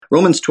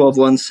Romans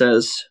 12:1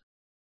 says,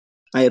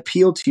 I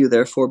appeal to you,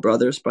 therefore,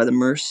 brothers, by the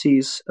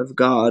mercies of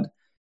God,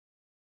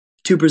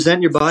 to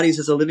present your bodies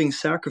as a living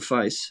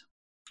sacrifice,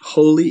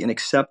 holy and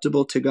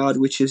acceptable to God,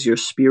 which is your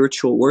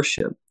spiritual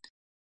worship.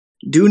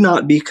 Do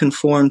not be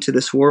conformed to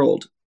this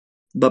world,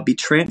 but be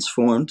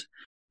transformed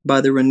by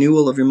the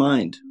renewal of your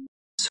mind,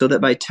 so that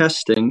by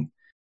testing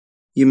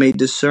you may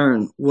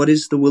discern what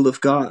is the will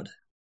of God,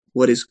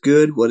 what is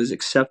good, what is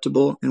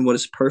acceptable, and what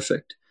is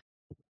perfect.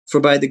 For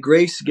by the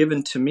grace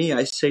given to me,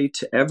 I say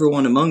to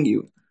everyone among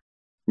you,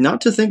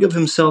 not to think of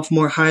himself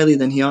more highly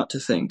than he ought to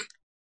think,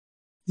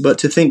 but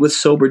to think with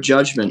sober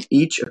judgment,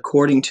 each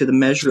according to the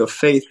measure of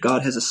faith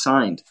God has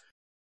assigned.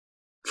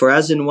 For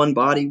as in one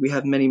body we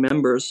have many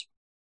members,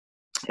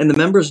 and the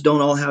members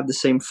don't all have the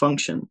same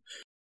function,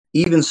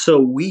 even so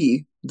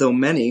we, though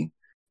many,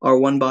 are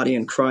one body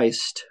in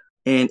Christ,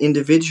 and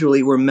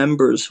individually we're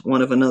members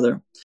one of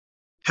another.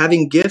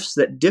 Having gifts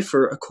that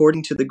differ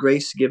according to the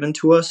grace given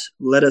to us,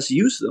 let us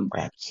use them.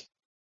 Perhaps.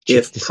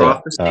 If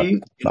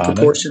prophecy, in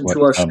proportion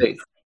to our faith.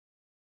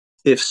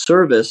 If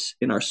service,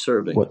 in our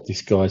serving. What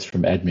this guy's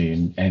from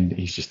ADME, and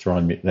he's just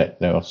throwing me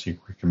that else you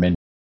recommend.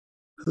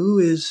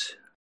 Whose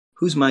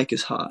mic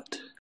is hot?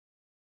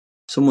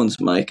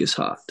 Someone's mic is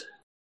hot.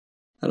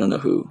 I don't know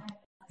who.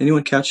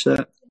 Anyone catch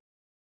that?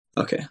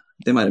 Okay,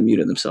 they might have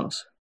muted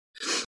themselves.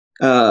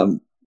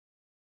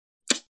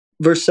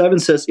 Verse 7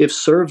 says, if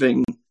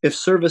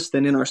service,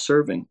 then in our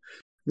serving.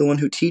 The one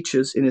who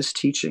teaches in his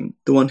teaching.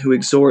 The one who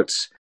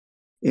exhorts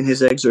in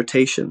his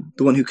exhortation.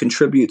 The one who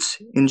contributes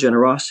in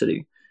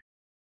generosity.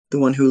 The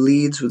one who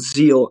leads with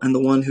zeal, and the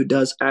one who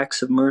does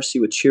acts of mercy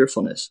with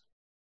cheerfulness.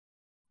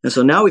 And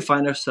so now we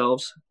find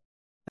ourselves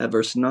at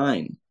verse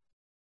 9.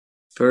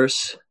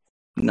 Verse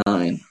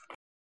 9.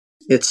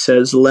 It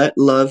says, let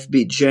love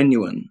be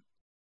genuine.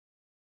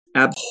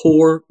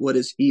 Abhor what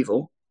is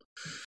evil.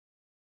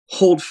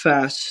 Hold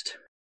fast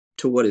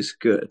to what is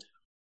good.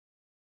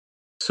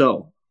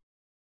 So,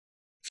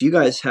 if you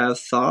guys have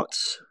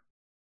thoughts,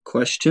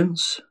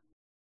 questions,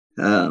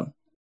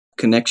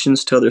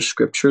 connections to other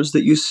scriptures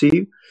that you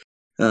see,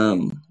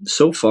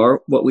 so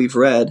far, what we've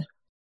read,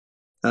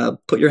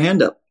 put your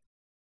hand up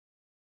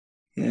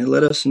and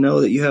let us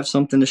know that you have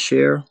something to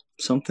share,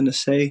 something to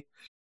say.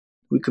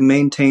 We can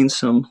maintain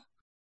some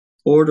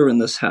order in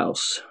this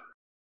house.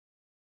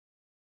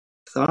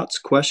 Thoughts,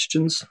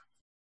 questions,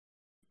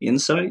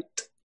 insight?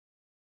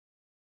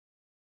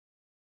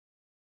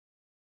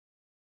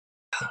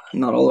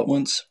 Not all at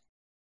once.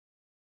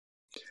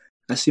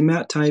 I see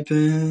Matt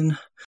typing.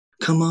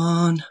 Come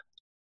on.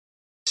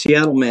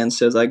 Seattle Man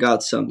says, I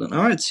got something.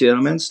 All right,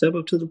 Seattle Man, step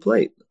up to the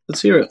plate.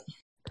 Let's hear it.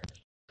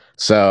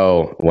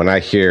 So when I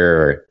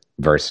hear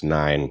verse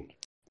 9,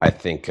 I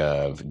think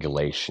of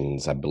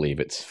Galatians, I believe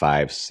it's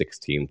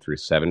 5:16 through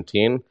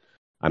 17.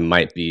 I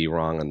might be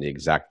wrong on the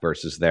exact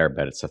verses there,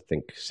 but it's, I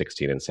think,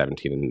 16 and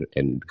 17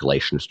 in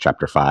Galatians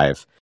chapter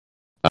 5.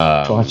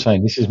 So I'm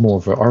saying this is more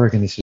of I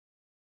reckon this is...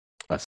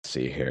 Let's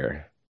see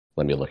here.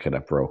 Let me look it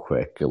up real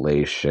quick.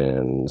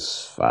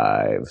 Galatians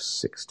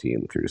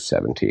 5:16 through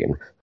 17.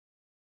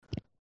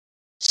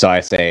 So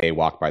I say,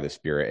 walk by the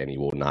Spirit, and you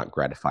will not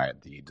gratify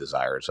the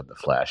desires of the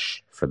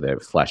flesh. For the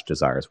flesh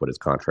desires what is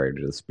contrary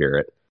to the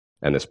Spirit,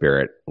 and the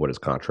Spirit what is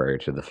contrary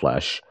to the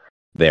flesh.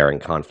 They are in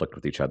conflict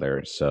with each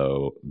other,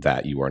 so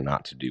that you are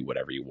not to do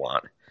whatever you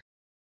want.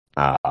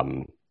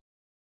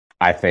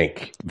 I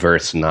think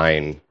verse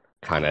 9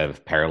 kind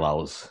of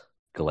parallels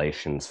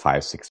Galatians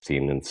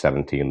 5:16 and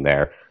 17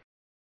 there.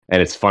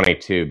 And it's funny,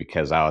 too,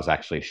 because I was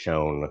actually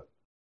shown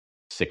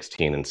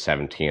 16 and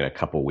 17 a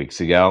couple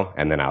weeks ago,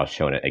 and then I was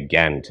shown it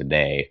again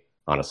today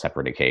on a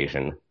separate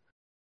occasion.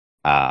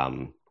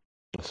 So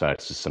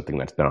it's just something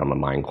that's been on my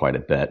mind quite a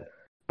bit.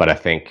 But I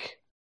think,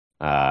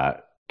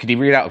 could you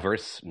read out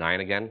verse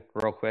 9 again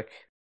real quick?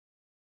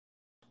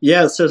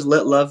 Yeah, it says,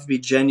 let love be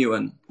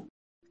genuine.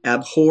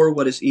 Abhor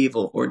what is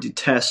evil, or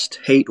detest,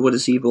 hate what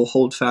is evil,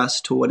 hold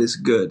fast to what is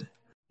good.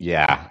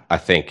 Yeah, I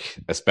think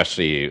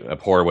especially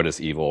abhor what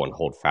is evil and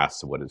hold fast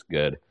to what is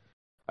good.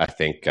 I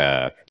think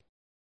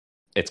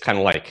it's kind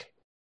of like,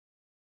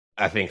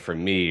 I think for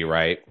me,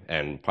 right,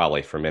 and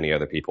probably for many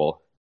other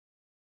people,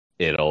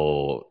 it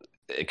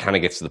kind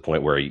of gets to the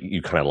point where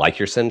you kind of like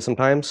your sin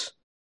sometimes,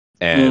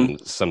 and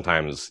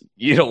sometimes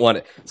you don't want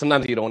it.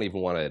 Sometimes you don't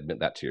even want to admit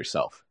that to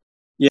yourself.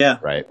 Yeah.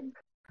 Right.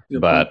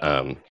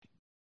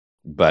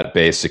 But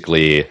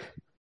basically,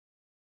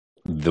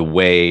 the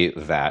way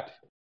that,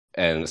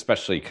 and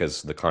especially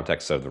because the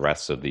context of the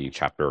rest of the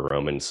chapter of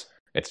Romans,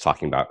 it's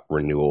talking about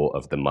renewal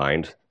of the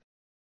mind.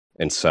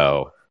 And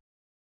so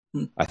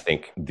I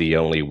think the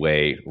only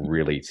way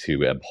really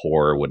to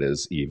abhor what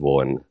is evil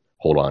and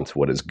hold on to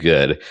what is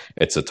good,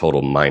 it's a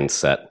total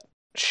mindset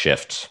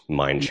shift,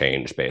 mind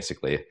change,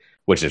 basically,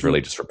 which is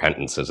really just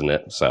repentance, isn't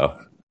it? So,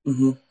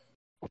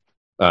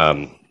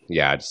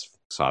 yeah, I just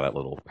saw that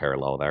little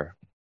parallel there.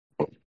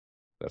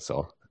 That's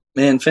all.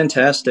 Man,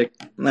 fantastic.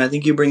 And I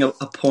think you bring a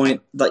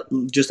point, like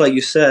just like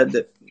you said,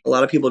 that a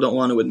lot of people don't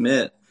want to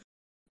admit,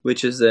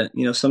 which is that,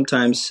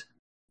 sometimes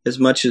as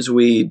much as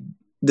we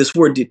this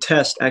word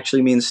detest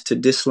actually means to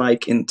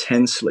dislike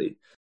intensely.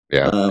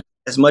 Yeah.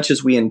 As much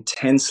as we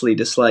intensely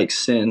dislike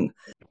sin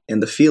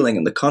and the feeling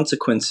and the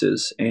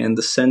consequences and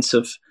the sense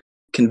of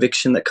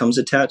conviction that comes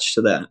attached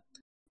to that,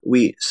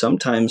 we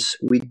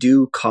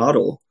do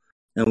coddle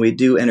and we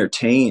do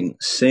entertain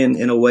sin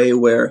in a way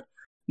where,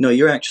 no,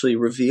 you're actually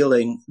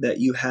revealing that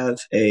you have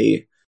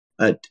a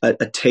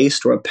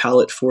taste or a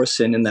palate for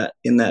sin in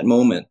that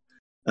moment.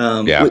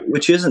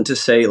 Which isn't to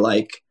say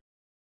like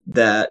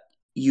that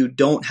you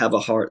don't have a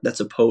heart that's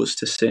opposed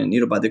to sin,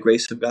 by the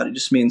grace of God. It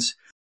just means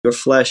your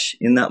flesh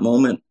in that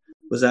moment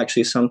was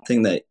actually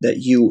something that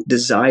you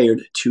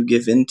desired to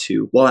give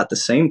into, while at the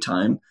same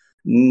time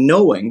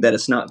knowing that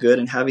it's not good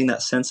and having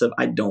that sense of,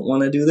 I don't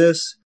want to do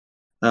this.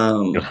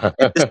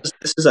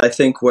 This is, I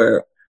think,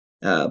 where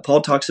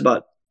Paul talks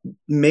about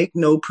make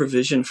no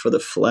provision for the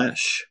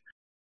flesh.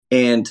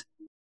 And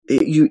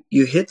you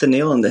hit the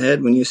nail on the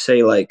head when you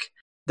say, like,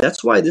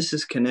 that's why this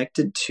is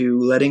connected to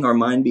letting our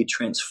mind be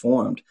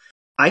transformed.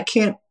 I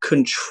can't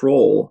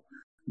control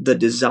the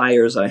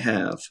desires I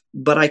have,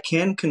 but I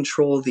can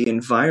control the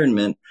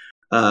environment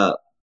that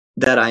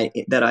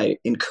I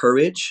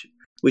encourage,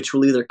 which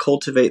will either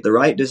cultivate the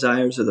right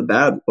desires or the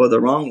bad or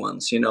the wrong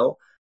ones.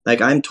 Like,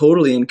 I'm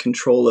totally in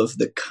control of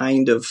the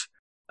kind of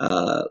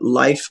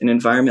life and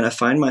environment I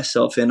find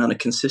myself in on a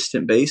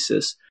consistent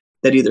basis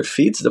that either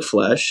feeds the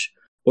flesh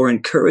or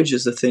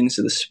encourages the things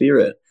of the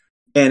Spirit.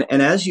 And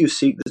as you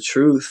seek the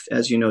truth,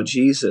 as you know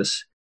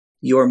Jesus,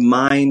 your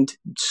mind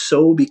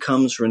so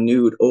becomes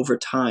renewed over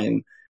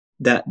time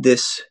that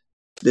this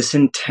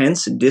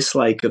intense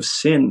dislike of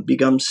sin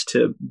becomes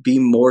to be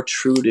more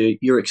true to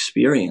your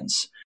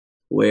experience,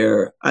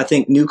 where I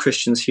think new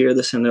Christians hear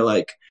this and they're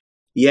like,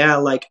 yeah,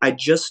 like, I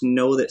just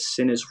know that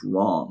sin is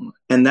wrong,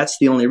 and that's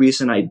the only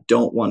reason I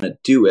don't want to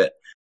do it.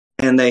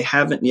 And they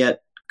haven't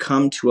yet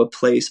come to a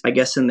place, I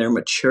guess, in their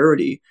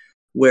maturity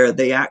where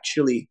they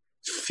actually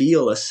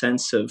feel a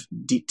sense of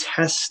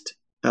detest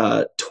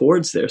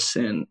towards their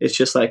sin. It's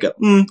just like,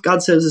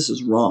 God says this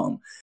is wrong.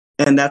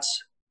 And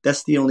that's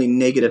the only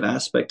negative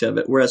aspect of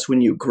it. Whereas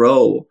when you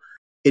grow,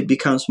 it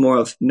becomes more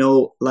of,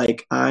 no,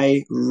 like,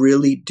 I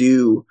really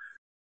do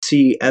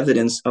see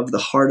evidence of the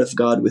heart of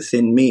God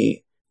within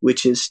me,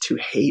 which is to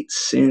hate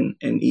sin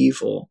and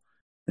evil.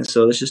 And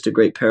so it's just a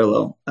great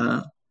parallel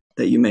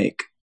that you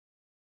make.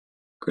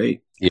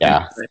 Great.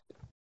 Yeah.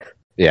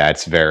 Yeah,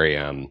 it's very,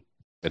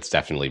 it's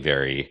definitely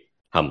very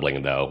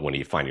humbling, though, when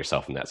you find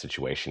yourself in that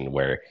situation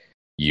where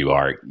you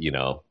are,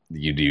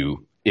 you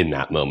do in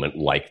that moment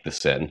like the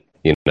sin,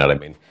 you know what I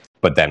mean?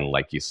 But then,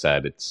 like you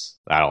said,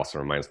 that also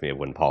reminds me of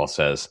when Paul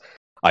says,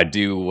 I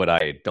do what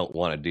I don't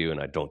want to do and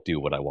I don't do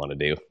what I want to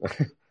do.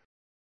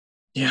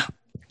 Yeah,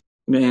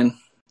 man,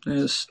 that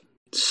is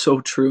so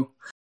true.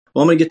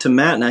 Well, I'm going to get to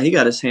Matt now. He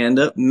got his hand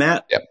up.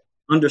 Matt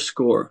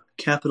 _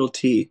 capital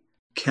T,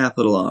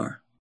 capital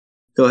R.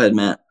 Go ahead,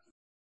 Matt.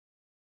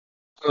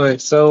 Okay,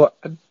 so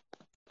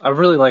I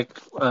really like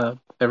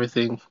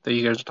everything that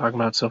you guys are talking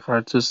about so far.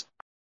 It's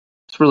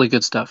really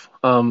good stuff.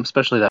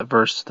 Especially that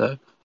verse that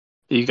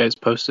you guys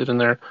posted in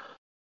there.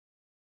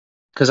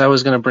 Because I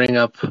was going to bring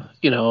up,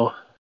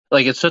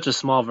 like, it's such a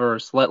small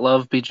verse. Let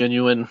love be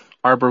genuine,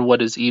 arbor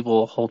what is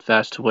evil, hold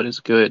fast to what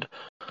is good.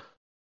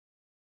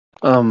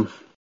 And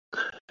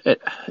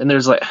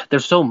there's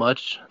so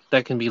much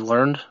that can be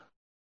learned,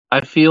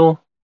 I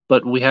feel,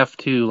 but we have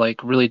to,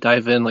 like, really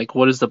dive in. Like,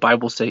 what does the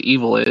Bible say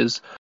evil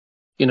is?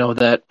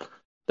 That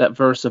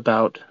verse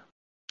about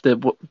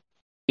the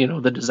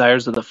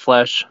desires of the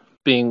flesh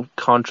being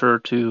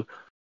contrary to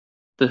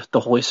the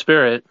Holy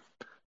Spirit,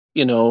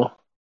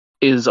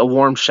 is a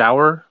warm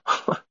shower.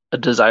 A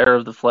desire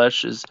of the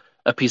flesh is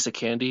a piece of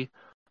candy.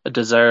 A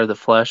desire of the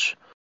flesh,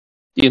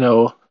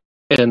 and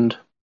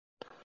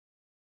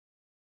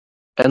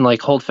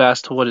like, hold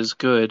fast to what is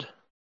good.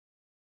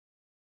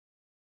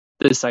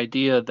 This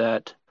idea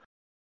that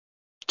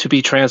to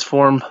be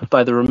transformed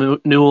by the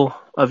renewal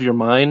of your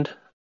mind,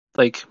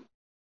 like,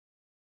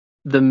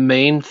 the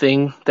main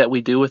thing that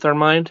we do with our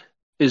mind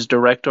is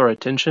direct our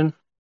attention.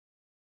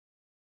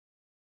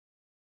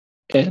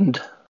 And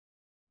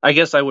I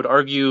guess I would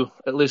argue,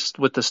 at least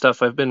with the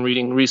stuff I've been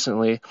reading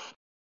recently,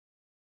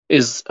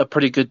 is a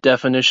pretty good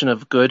definition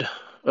of good,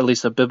 at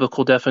least a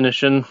biblical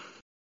definition.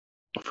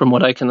 From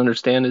what I can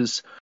understand,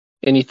 is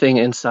anything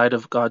inside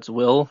of God's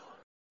will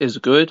is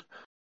good,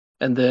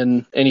 and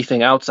then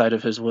anything outside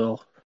of his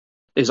will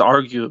is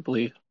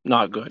arguably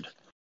not good.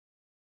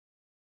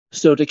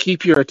 So to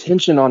keep your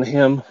attention on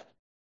him,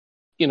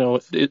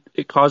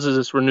 it causes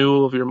this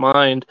renewal of your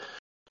mind,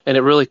 and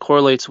it really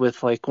correlates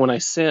with, like, when I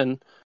sin,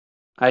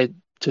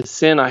 to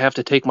sin, I have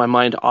to take my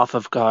mind off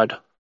of God,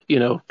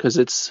 because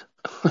it's,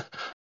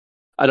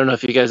 I don't know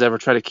if you guys ever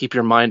try to keep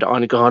your mind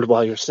on God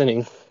while you're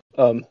sinning,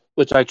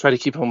 which I try to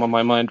keep him on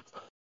my mind,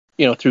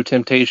 through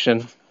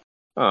temptation,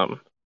 and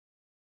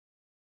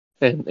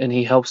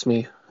he helps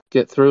me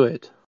get through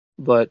it.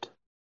 But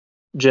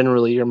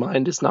generally, your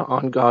mind is not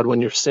on God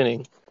when you're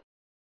sinning.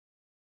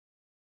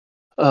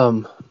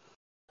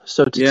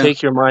 So to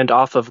take your mind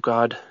off of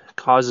God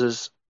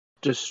causes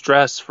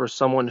distress for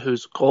someone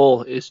whose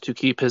goal is to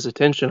keep his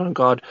attention on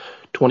God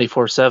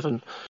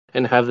 24/7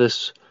 and have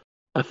this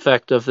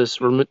effect of this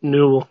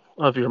renewal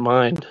of your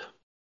mind.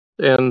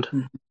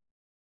 And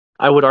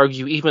I would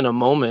argue even a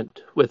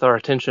moment with our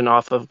attention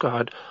off of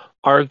God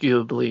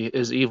arguably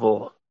is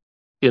evil,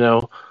 you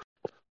know,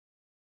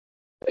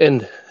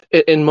 and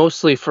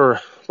mostly for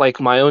like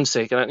my own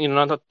sake, and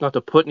not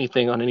to put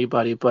anything on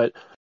anybody, but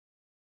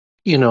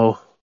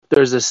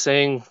there's this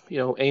saying,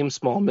 aim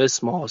small, miss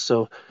small.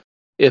 So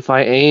if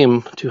I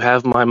aim to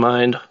have my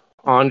mind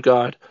on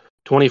God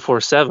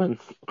 24/7,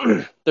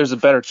 there's a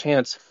better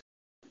chance.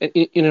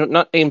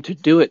 Not aim to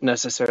do it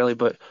necessarily,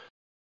 but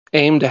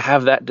aim to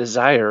have that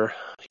desire.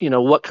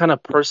 What kind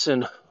of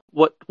person,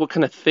 what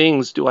kind of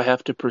things do I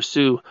have to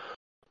pursue?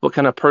 What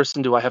kind of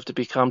person do I have to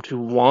become to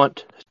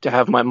want to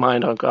have my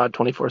mind on God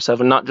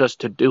 24/7, not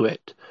just to do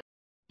it,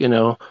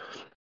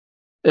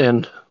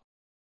 and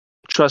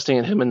trusting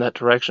in Him in that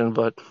direction.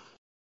 But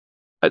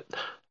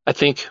I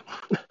think,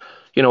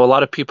 a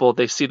lot of people,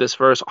 they see this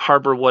verse,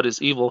 harbor what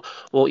is evil.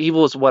 Well,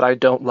 evil is what I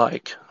don't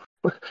like,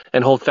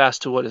 and hold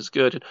fast to what is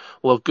good.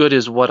 Well, good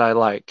is what I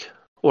like,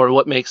 or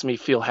what makes me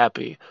feel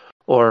happy,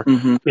 or,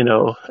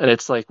 and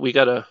it's like we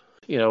gotta,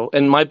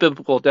 and my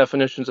biblical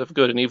definitions of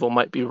good and evil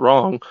might be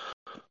wrong,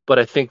 but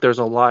I think there's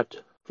a lot,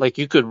 like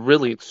you could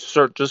really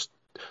search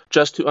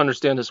just to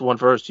understand this one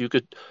verse. You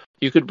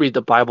could read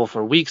the Bible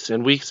for weeks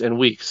and weeks and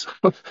weeks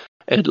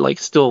and like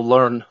still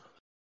learn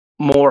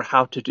more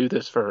how to do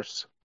this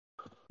verse.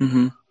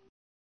 Mm-hmm.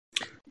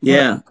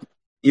 Yeah,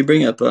 you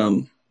bring up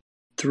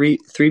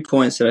three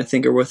points that I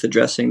think are worth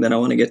addressing. Then I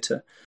want to get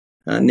to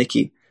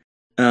Nikki.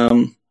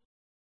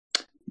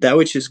 That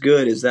which is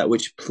good is that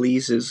which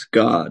pleases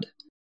God.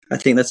 I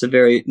think that's a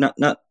very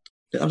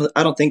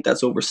I don't think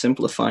that's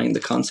oversimplifying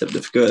the concept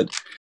of good.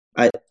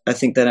 I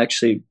think that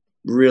actually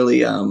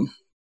really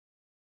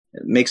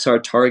makes our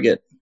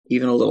target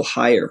even a little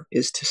higher,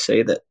 is to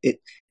say that it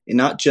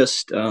not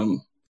just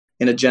in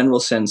a general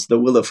sense the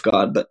will of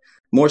God, but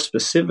more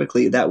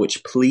specifically that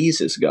which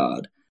pleases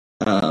God,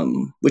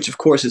 which of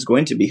course is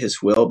going to be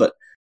His will. But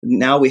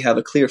now we have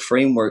a clear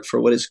framework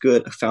for what is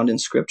good found in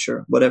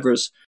Scripture.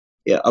 Whatever's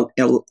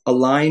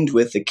aligned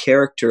with the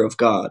character of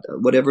God,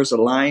 whatever's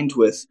aligned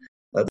with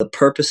the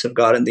purpose of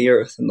God in the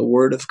earth and the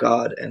Word of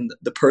God and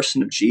the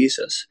person of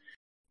Jesus.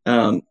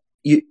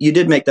 You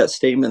did make that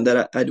statement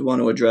that I'd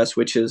want to address,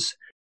 which is,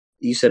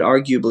 you said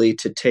arguably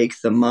to take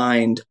the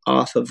mind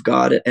off of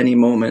God at any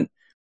moment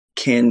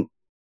can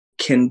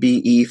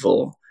be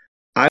evil.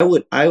 I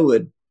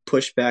would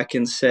push back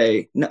and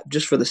say, not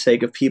just for the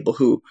sake of people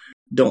who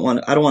I don't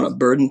want to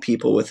burden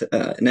people with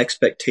an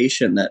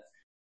expectation that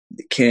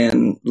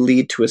can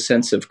lead to a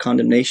sense of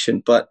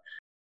condemnation. But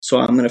so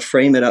I'm going to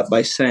frame it up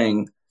by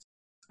saying,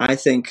 I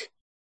think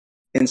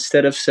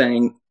instead of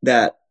saying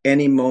that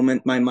any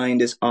moment my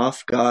mind is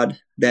off God,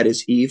 that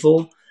is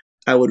evil,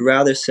 I would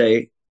rather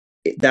say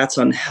that's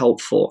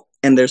unhelpful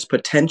and there's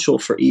potential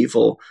for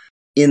evil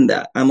in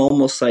that. I'm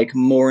almost like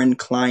more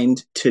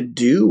inclined to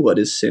do what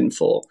is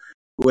sinful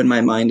when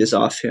my mind is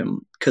off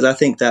Him. Because I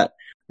think that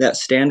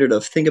standard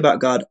of think about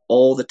God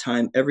all the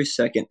time, every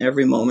second,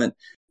 every moment,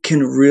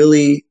 can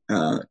really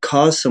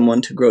cause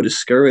someone to grow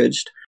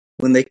discouraged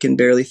when they can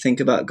barely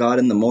think about God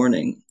in the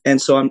morning. And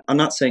so I'm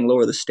not saying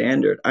lower the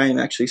standard. I am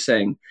actually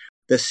saying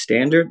the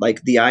standard,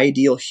 like the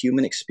ideal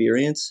human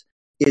experience,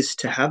 is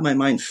to have my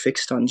mind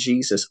fixed on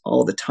Jesus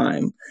all the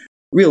time.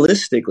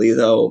 Realistically,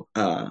 though,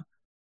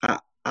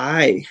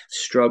 I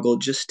struggle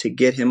just to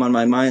get Him on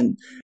my mind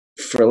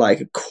for like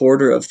a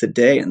quarter of the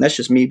day. And that's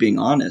just me being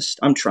honest.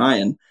 I'm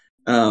trying.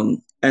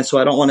 And so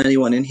I don't want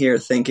anyone in here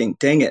thinking,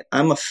 dang it,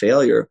 I'm a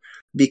failure,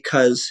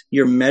 because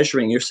you're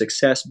measuring your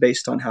success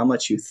based on how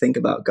much you think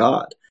about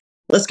God.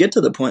 Let's get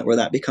to the point where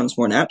that becomes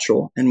more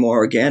natural and more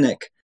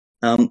organic.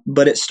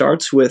 But it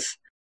starts with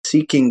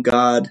seeking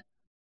God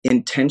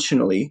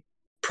intentionally,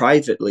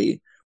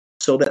 privately,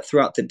 so that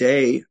throughout the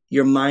day,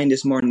 your mind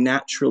is more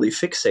naturally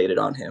fixated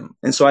on Him.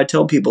 And so I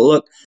tell people,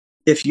 look,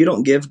 if you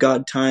don't give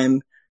God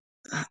time,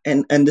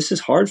 and this is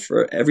hard,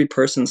 for every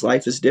person's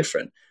life is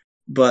different,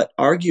 but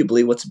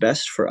arguably what's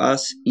best for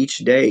us each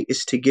day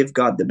is to give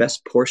God the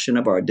best portion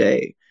of our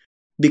day.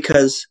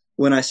 Because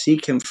when I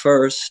seek Him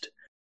first,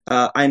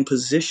 I'm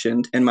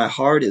positioned and my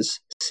heart is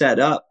set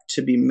up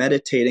to be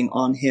meditating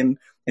on Him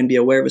and be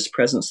aware of His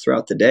presence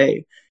throughout the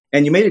day.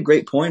 And you made a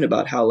great point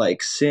about how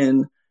like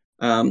sin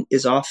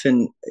is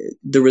often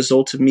the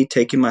result of me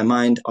taking my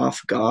mind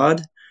off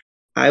God.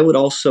 I would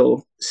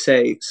also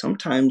say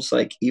sometimes,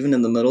 like even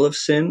in the middle of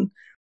sin,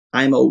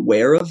 I'm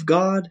aware of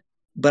God,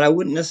 but I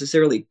wouldn't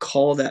necessarily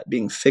call that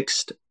being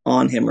fixed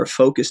on Him or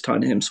focused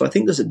on Him. So I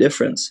think there's a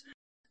difference.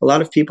 A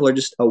lot of people are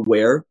just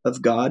aware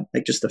of God,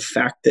 like just the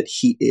fact that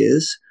He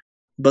is,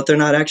 but they're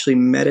not actually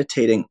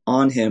meditating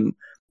on Him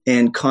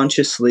and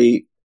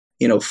consciously,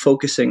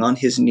 focusing on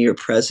His near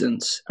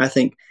presence. I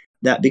think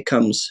that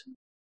becomes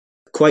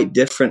quite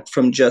different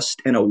from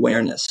just an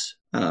awareness.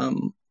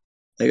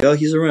 Like, oh,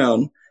 He's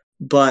around,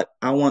 but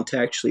I want to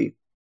actually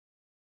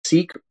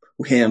seek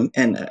him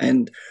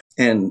and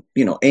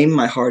aim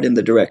my heart in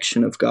the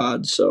direction of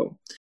God. So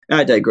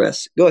I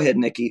digress. Go ahead,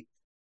 Nikki.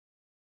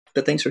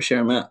 But thanks for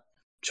sharing that.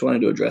 Just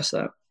wanted to address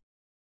that.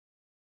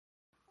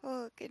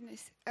 Oh,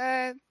 goodness.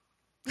 I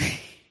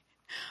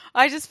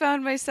just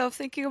found myself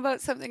thinking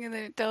about something and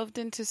then it delved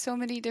into so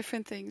many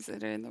different things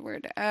that are in the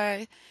word.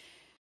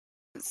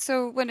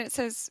 So when it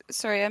says,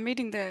 sorry, I'm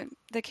reading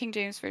the King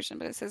James Version,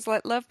 but it says,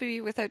 let love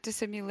be without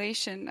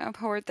dissimulation,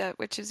 abhor that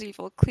which is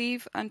evil,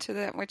 cleave unto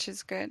that which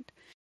is good.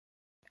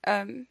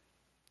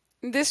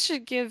 This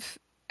should give,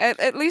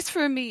 at least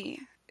for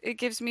me, it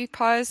gives me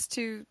pause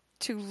to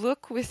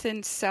look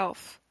within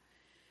self.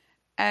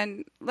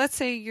 And let's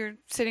say you're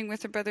sitting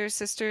with a brother or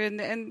sister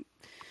and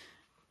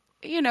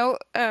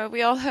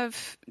we all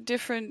have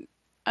different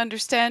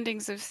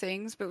understandings of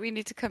things, but we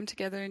need to come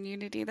together in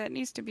unity. That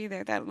needs to be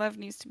there. That love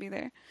needs to be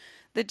there.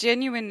 The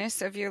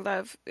genuineness of your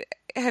love.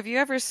 Have you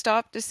ever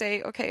stopped to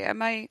say, okay,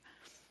 am I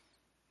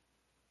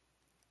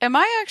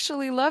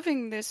actually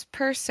loving this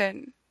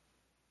person?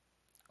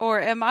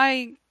 Or am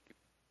I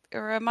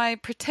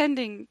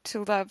pretending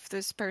to love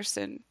this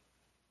person?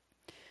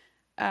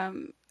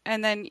 And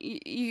then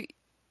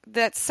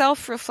that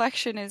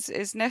self-reflection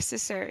is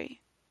necessary.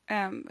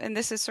 And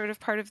this is sort of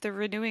part of the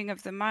renewing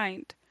of the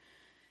mind,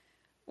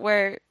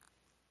 where,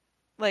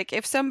 like,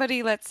 if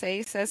somebody, let's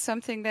say, says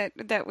something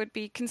that would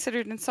be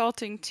considered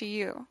insulting to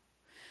you,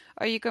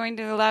 are you going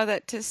to allow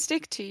that to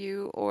stick to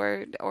you,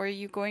 or are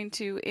you going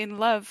to, in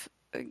love,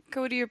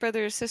 go to your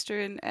brother or sister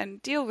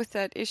and deal with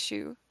that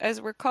issue,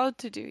 as we're called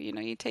to do?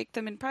 You take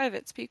them in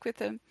private, speak with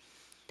them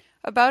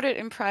about it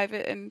in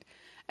private,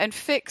 and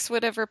fix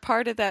whatever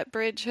part of that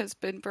bridge has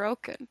been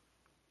broken.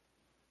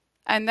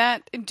 And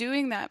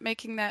doing that,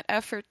 making that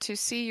effort to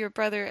see your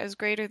brother as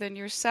greater than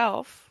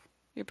yourself,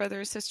 your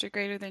brother or sister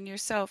greater than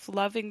yourself,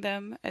 loving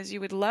them as you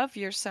would love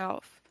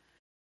yourself,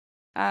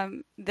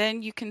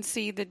 then you can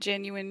see the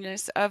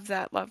genuineness of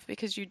that love,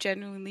 because you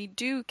genuinely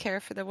do care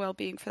for the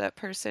well-being for that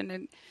person.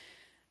 And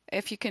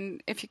if you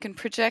can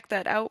project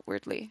that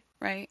outwardly,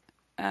 right?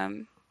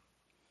 I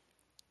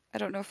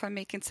don't know if I'm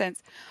making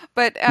sense,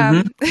 but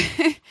Yeah.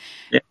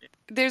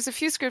 there's a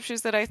few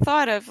scriptures that I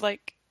thought of,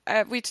 like,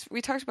 we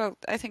talked about,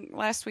 I think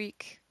last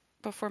week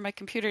before my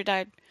computer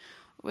died,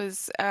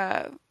 was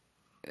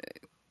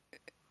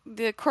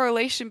the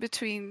correlation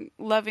between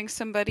loving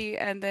somebody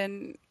and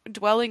then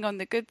dwelling on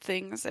the good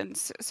things. And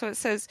so it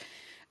says,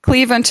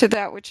 cleave unto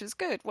that which is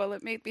good. Well,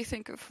 it made me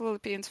think of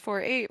Philippians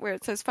 4:8, where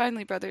it says,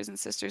 finally, brothers and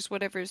sisters,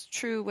 whatever is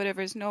true,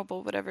 whatever is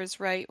noble, whatever is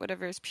right,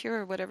 whatever is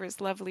pure, whatever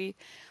is lovely,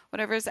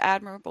 whatever is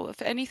admirable,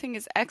 if anything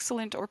is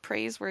excellent or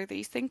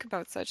praiseworthy, think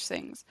about such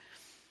things.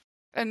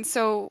 And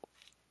so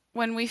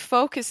when we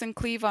focus and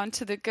cleave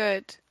onto the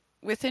good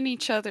within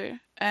each other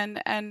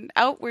and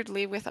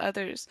outwardly with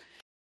others,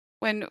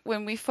 when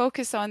we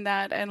focus on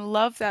that and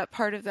love that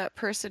part of that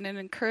person and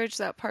encourage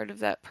that part of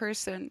that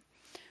person,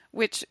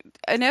 which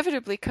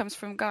inevitably comes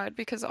from God,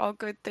 because all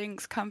good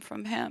things come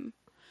from Him,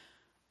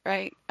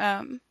 right?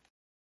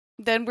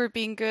 Then we're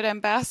being good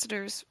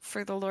ambassadors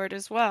for the Lord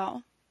as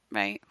well,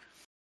 right?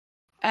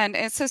 And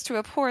it says to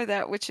abhor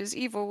that which is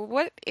evil.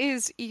 What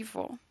is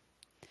evil?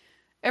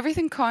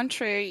 Everything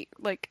contrary,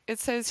 like it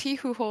says, he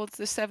who holds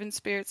the 7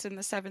 spirits and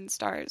the 7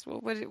 stars. Well,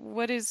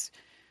 what is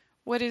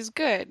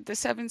good? The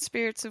 7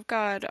 spirits of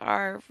God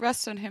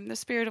rest on him: the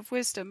spirit of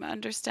wisdom,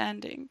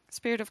 understanding,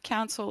 spirit of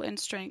counsel and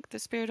strength, the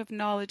spirit of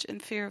knowledge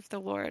and fear of the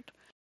Lord.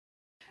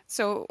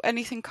 So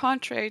anything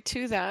contrary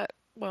to that,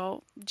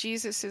 well,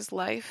 Jesus is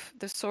life.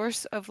 The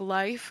source of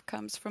life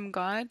comes from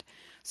God.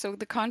 So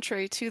the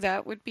contrary to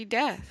that would be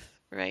death,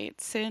 right?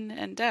 Sin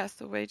and death,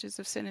 the wages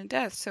of sin and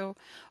death. So,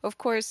 of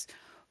course,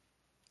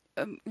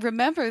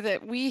 remember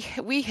that we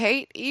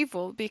hate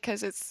evil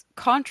because it's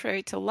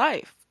contrary to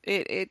life.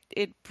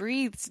 It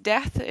breathes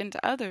death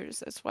into others.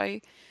 That's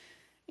why,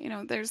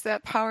 there's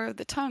that power of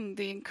the tongue,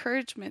 the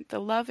encouragement, the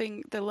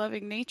loving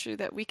nature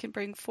that we can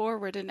bring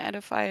forward and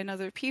edify in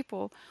other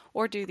people,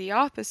 or do the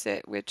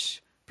opposite,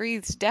 which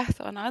breathes death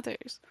on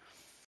others.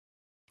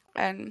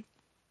 And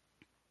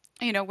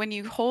when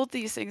you hold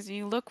these things and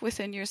you look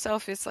within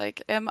yourself, it's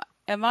like, am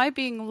I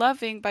being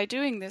loving by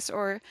doing this?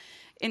 Or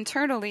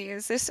internally,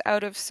 is this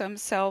out of some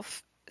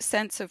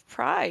sense of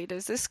pride?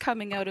 Is this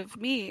coming out of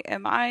me?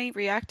 Am I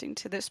reacting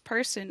to this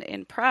person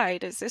in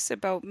pride? Is this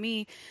about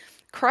me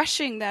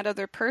crushing that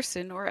other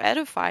person or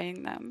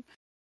edifying them?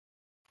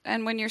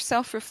 And when you're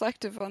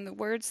self-reflective on the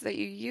words that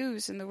you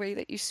use and the way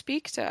that you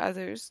speak to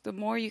others, the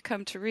more you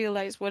come to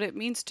realize what it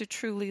means to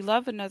truly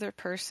love another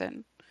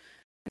person,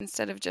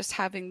 instead of just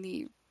having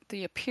the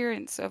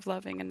appearance of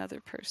loving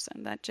another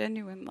person, that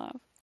genuine love.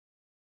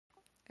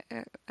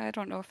 I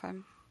don't know if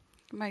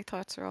my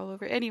thoughts are all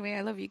over. Anyway,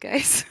 I love you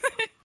guys.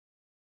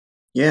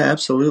 Yeah,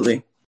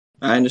 absolutely.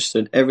 I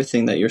understood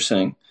everything that you're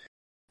saying.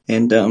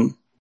 And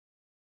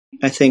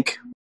I think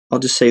I'll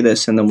just say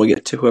this and then we'll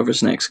get to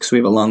whoever's next, because we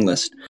have a long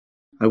list.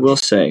 I will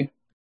say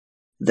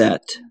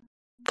that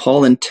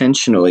Paul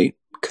intentionally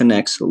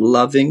connects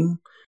loving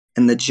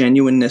and the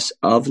genuineness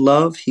of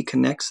love. He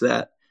connects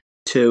that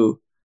to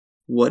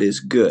what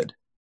is good,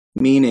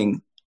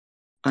 meaning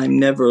I'm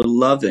never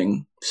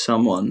loving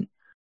someone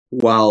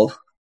while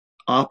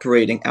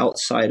operating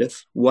outside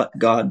of what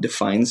God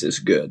defines as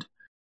good.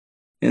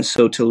 And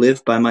so to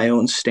live by my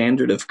own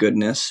standard of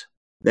goodness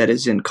that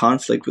is in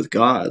conflict with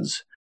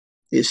God's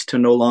is to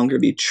no longer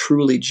be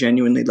truly,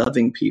 genuinely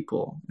loving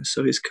people. And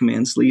so his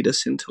commands lead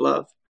us into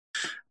love.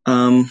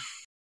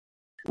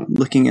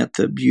 Looking at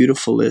the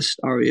beautiful list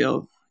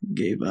Ariel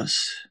gave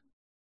us.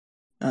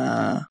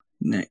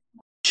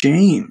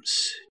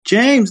 James,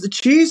 the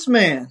cheese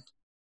man.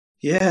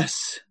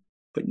 Yes,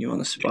 putting you on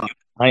the spot.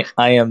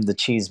 I am the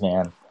cheese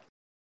man.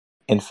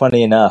 And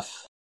funny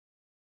enough,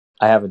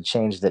 I haven't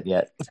changed it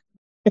yet.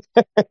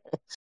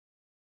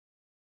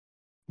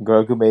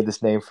 Grogu made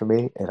this name for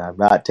me, and I'm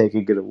not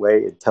taking it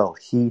away until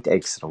he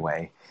takes it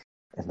away.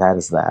 And that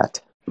is that.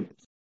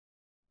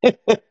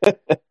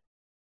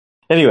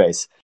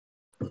 Anyways,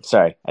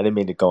 sorry, I didn't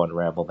mean to go and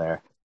ramble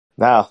there.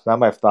 Now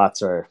my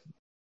thoughts are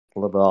a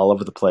little bit all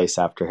over the place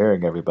after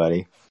hearing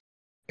everybody.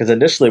 Because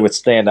initially what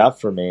stand out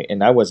for me,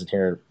 and I wasn't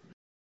here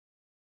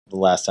the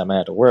last time I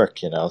had to work,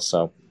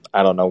 so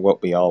I don't know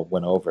what we all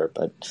went over,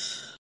 but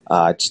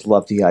I just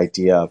love the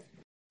idea of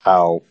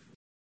how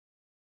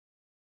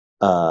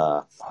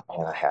I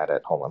had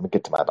it. Hold on, let me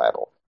get to my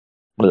Bible.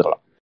 I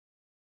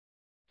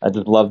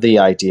just love the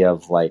idea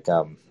of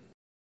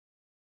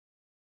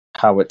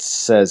how it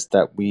says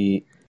that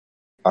we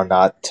are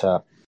not.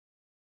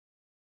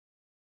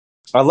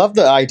 I love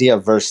the idea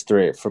of verse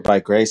 3. For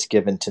by grace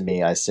given to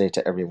me, I say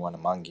to everyone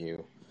among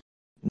you,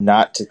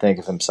 not to think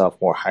of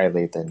himself more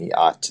highly than he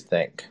ought to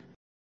think,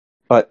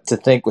 but to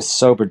think with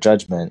sober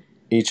judgment,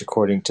 each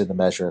according to the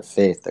measure of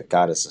faith that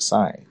God has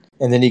assigned.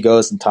 And then he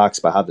goes and talks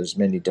about how there's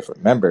many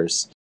different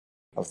members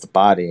of the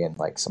body, and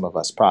some of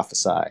us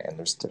prophesy, and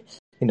there's,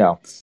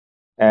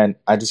 and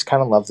I just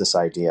kind of love this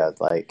idea,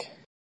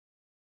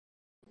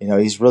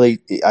 he's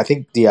really, I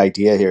think the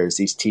idea here is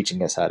he's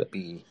teaching us how to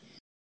be,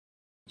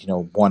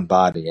 one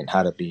body and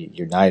how to be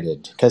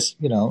united. Because,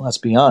 let's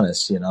be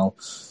honest, it'd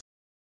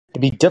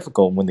be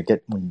difficult when you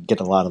get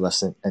a lot of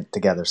us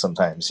together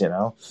sometimes,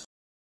 I'm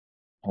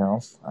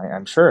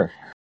sure.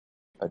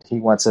 But he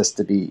wants us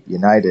to be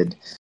united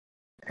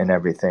and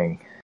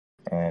everything.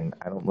 And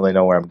I don't really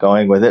know where I'm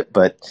going with it,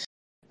 but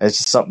it's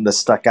just something that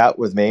stuck out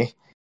with me,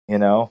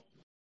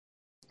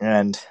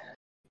 And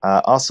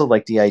also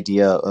the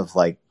idea of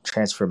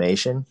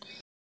transformation,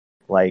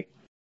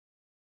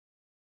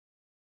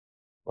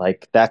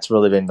 that's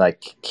really been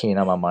keen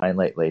on my mind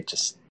lately,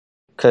 just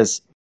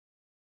because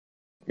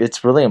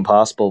it's really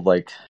impossible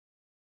to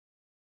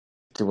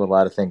do a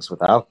lot of things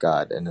without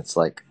God, and it's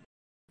it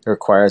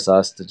requires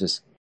us to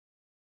just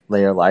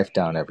lay our life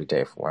down every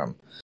day for him.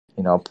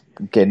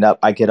 Getting up,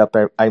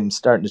 I'm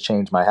starting to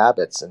change my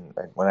habits, and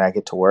when I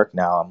get to work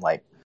now, I'm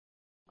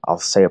I'll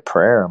say a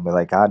prayer and be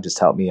like, God, just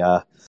help me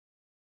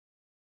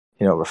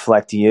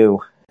reflect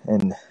you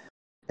and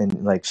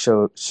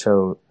show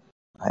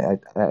I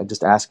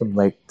just ask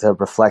him to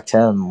reflect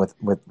him with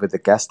the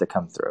guests that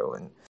come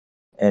through,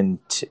 and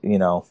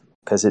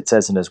because it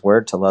says in his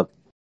word to love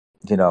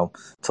your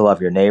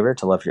neighbor,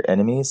 to love your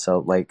enemies.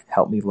 So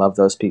help me love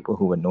those people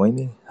who annoy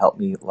me, help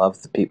me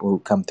love the people who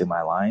come through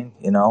my line,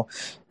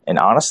 and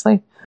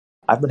honestly,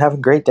 I've been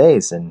having great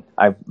days, and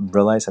I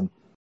realize I've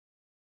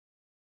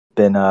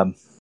been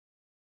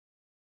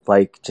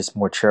just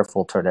more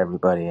cheerful toward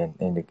everybody,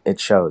 and it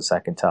shows, I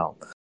can tell,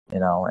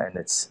 and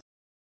it's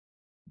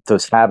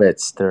those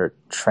habits, they're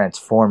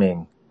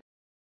transforming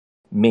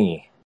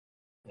me,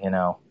 and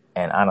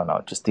I don't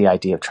know, just the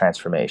idea of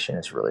transformation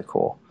is really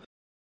cool,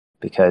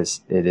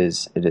 because it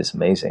is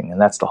amazing,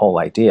 and that's the whole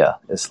idea.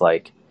 It's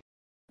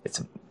it's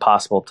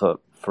impossible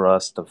for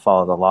us to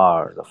follow the law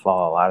or to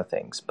follow a lot of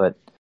things, but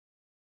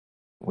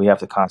we have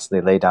to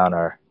constantly lay down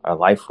our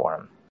life for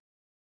him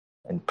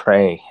and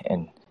pray,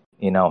 and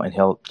and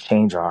he'll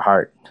change our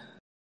heart,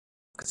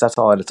 because that's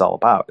all it's all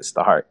about. It's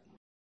the heart.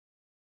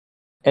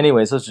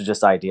 Anyways, those are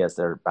just ideas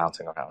that are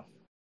bouncing around.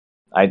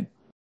 I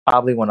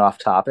probably went off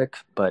topic,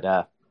 but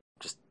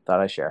just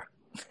thought I'd share.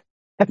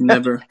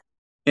 Never.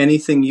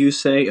 Anything you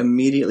say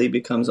immediately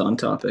becomes on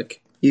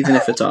topic, even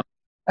if it's off.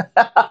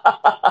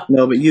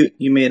 No, but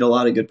you made a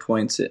lot of good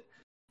points. It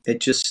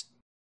just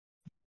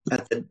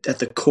at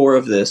the core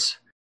of this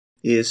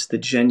is the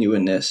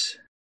genuineness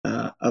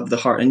of the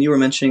heart. And you were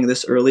mentioning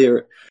this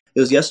earlier.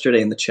 It was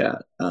yesterday in the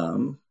chat.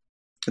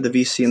 The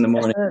VC in the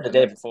morning. The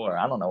day before.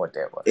 I don't know what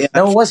day it was. Yeah,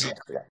 no, it wasn't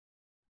yesterday.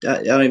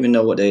 I don't even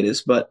know what day it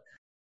is, but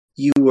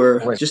you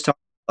were just talking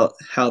about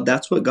how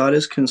that's what God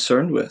is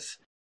concerned with,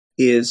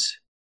 is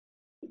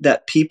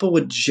that people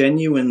would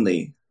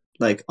genuinely,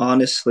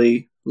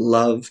 honestly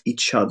love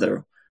each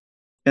other.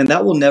 And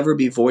that will never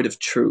be void of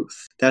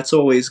truth. That's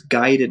always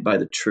guided by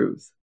the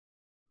truth.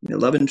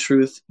 Love and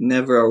truth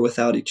never are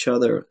without each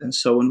other. And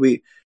so when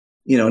we,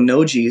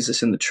 know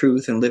Jesus and the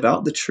truth and live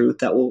out the truth,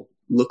 that will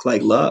look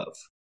like love.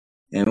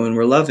 And when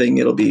we're loving,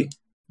 it'll be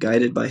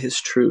guided by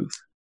his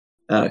truth.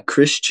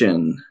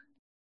 Christian.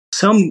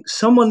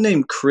 Someone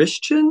named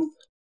Christian?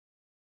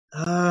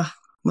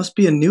 Must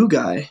be a new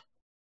guy.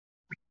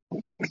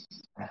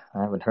 I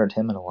haven't heard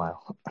him in a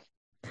while.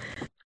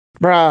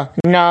 Bruh,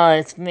 no,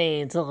 it's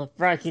me. It's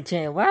Rocky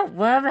Chan.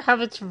 Whatever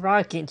happened to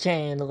Rocky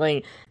Chan?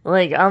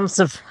 I'm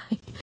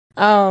surprised.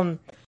 All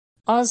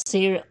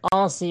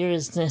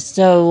seriousness.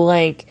 So,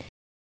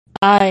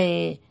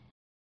 I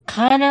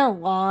kind of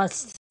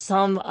lost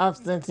some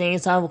of the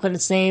things I was gonna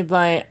say,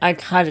 but I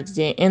kind of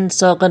didn't.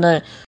 So I'm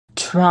gonna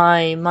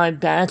try my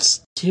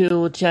best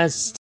to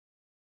just,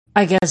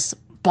 I guess,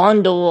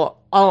 bundle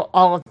all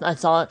of my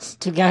thoughts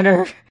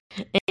together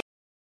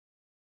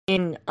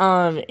and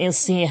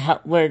see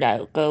where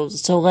that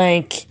goes. So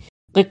a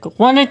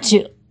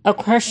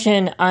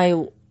question I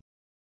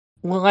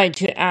would like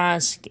to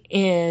ask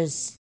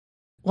is,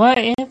 what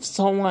if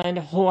someone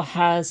who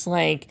has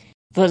someone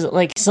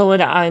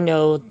that I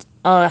know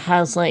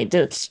has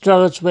that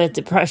struggles with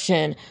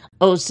depression,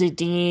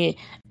 OCD,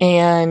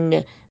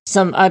 and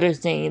some other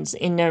things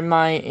in their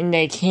mind, and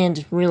they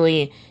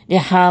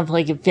have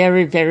a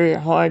very, very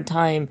hard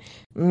time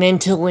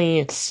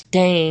mentally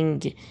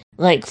staying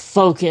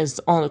focused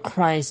on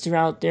Christ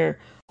throughout their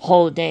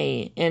whole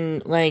day,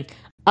 and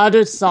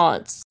other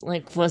thoughts,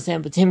 for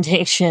example,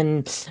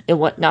 temptation and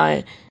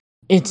whatnot.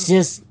 It's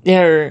just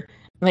they're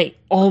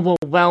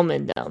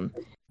overwhelming them.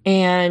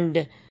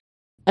 And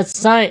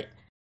aside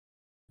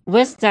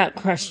with that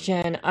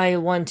question, I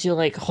want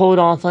to hold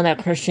off on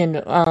that question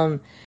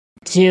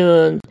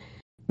to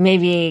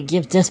maybe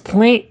give this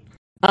point.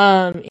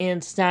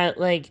 It's that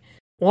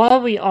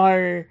while we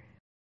are,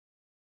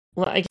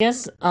 well, I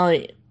guess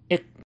it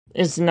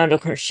is another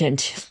question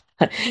too.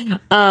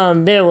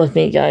 Bear with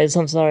me, guys.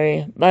 I'm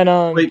sorry, but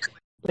Wait,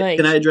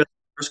 can I address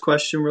the first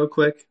question real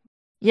quick?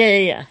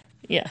 Yeah.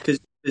 Because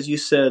you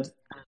said,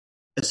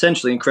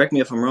 essentially, and correct me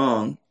if I'm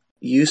wrong,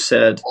 you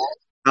said,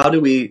 how do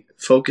we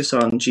focus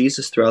on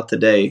Jesus throughout the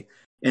day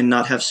and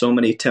not have so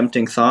many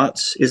tempting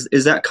thoughts?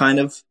 Is that kind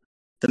of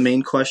the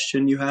main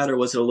question you had, or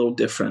was it a little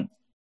different?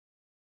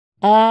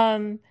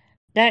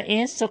 That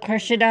is the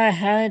question I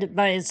had,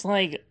 but it's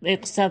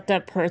except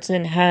that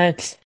person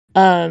had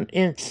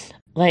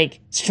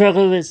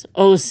struggle with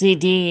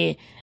OCD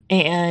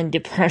and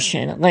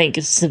depression,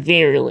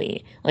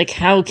 severely.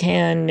 How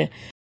can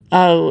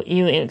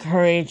you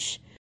encourage,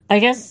 I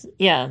guess,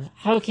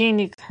 how can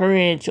you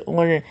encourage,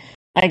 or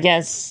I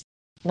guess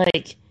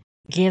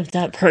give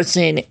that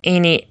person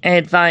any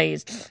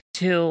advice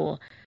to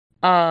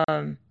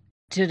them,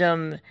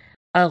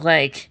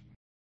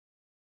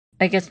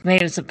 I guess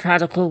maybe some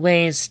practical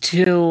ways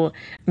to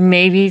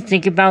maybe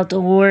think about the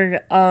Lord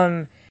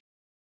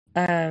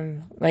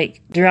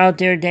throughout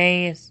their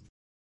days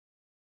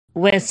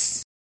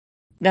with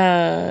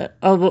the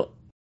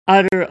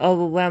other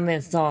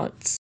overwhelming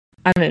thoughts.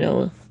 I don't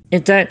know.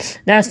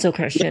 That's the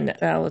question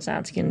that I was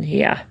asking.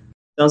 Yeah.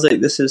 Sounds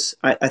like this is,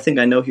 I think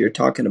I know who you're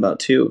talking about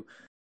too.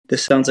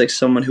 This sounds like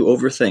someone who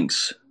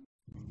overthinks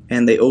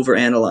and they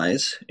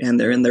overanalyze and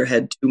they're in their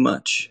head too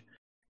much,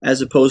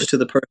 as opposed to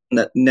the person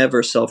that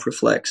never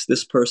self-reflects.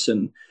 This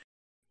person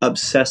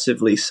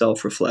obsessively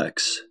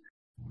self-reflects,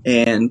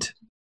 and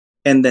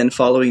then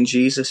following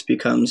Jesus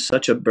becomes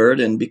such a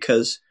burden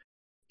because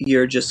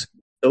you're just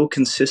so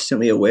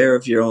consistently aware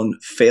of your own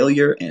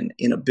failure and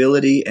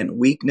inability and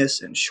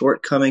weakness and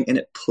shortcoming, and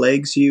it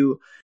plagues you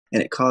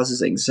and it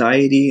causes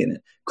anxiety and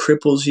it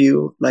cripples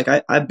you.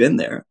 I've been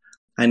there.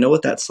 I know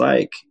what that's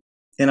like.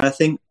 And I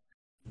think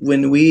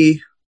when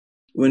we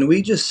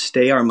just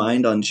stay our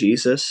mind on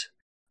Jesus,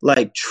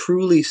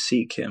 truly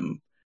seek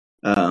him,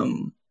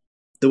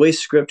 the way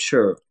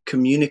scripture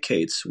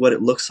communicates what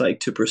it looks like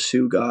to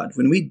pursue God,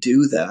 when we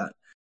do that,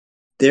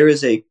 there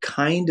is a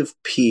kind of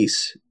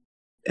peace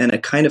and a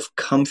kind of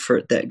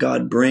comfort that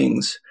God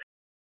brings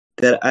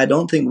that I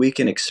don't think we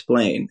can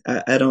explain.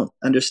 I don't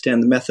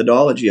understand the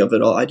methodology of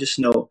it all. I just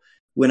know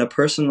when a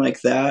person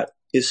like that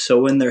is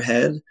so in their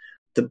head,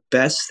 the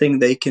best thing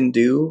they can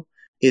do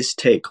is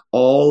take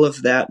all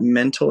of that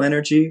mental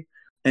energy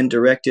and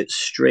direct it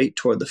straight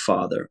toward the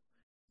Father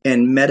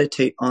and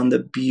meditate on the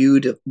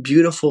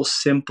beautiful,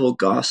 simple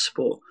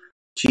gospel.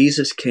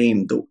 Jesus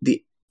came,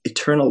 the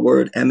eternal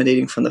word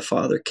emanating from the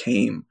Father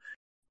came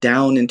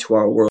down into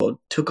our world,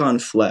 took on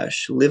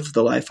flesh, lived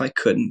the life I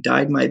couldn't,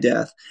 died my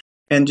death,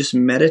 and just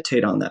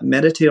meditate on that,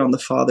 meditate on the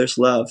Father's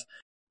love.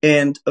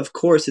 And of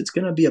course, it's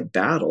going to be a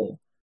battle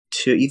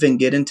to even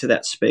get into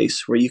that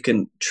space where you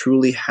can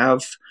truly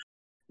have,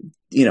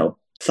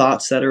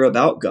 thoughts that are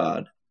about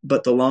God.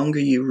 But the longer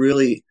you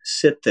really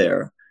sit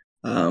there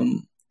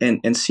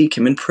and seek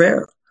him in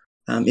prayer,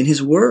 in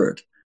his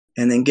word,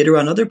 and then get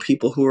around other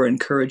people who are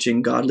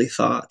encouraging godly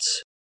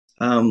thoughts,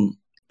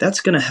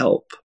 that's going to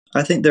help.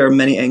 I think there are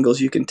many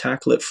angles you can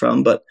tackle it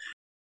from, but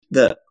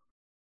the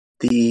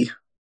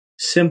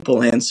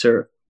simple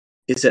answer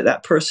is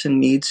that person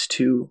needs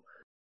to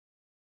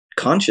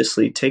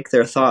consciously take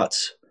their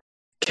thoughts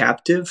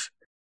captive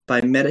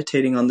by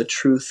meditating on the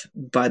truth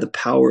by the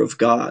power of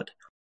God.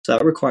 So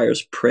that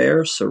requires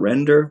prayer,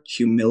 surrender,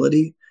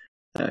 humility,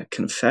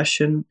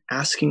 confession,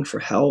 asking for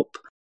help,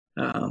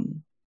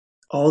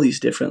 all these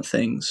different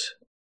things.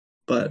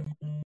 But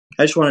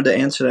I just wanted to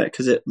answer that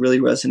because it really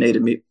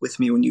resonated with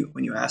me when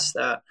you asked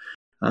that.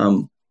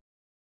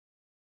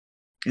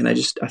 And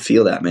I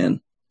feel that,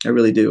 man. I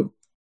really do.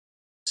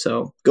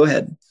 So go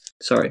ahead.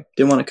 Sorry,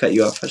 didn't want to cut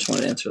you off. I just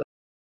wanted to answer that.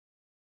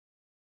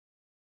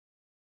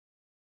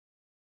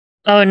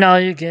 Oh no,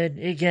 you're good.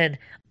 You're good.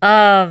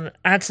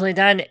 Actually,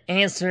 that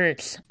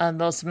answered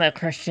most of my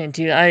question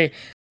too. I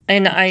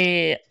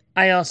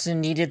also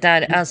needed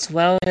that as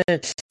well.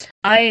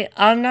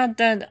 I'm not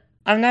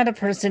a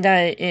person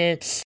that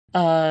is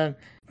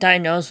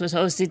diagnosed with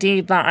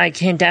OCD, but I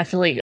can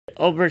definitely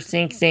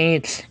overthink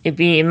things. It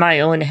be in my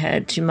own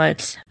head too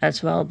much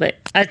as well. But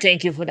I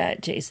thank you for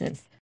that, Jason.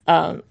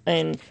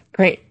 And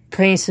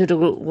praise to the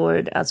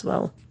Lord as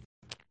well.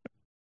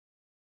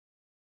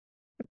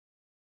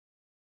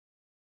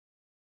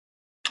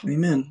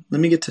 Amen.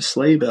 Let me get to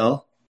Sleigh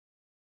Bell.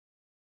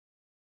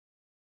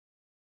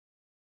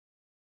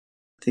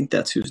 I think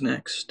that's who's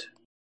next.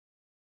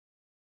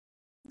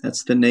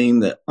 That's the name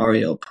that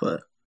Ariel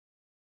put.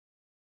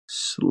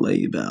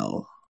 Sleigh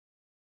Bell.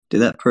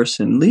 Did that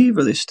person leave? Or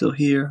are they still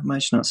here? Am I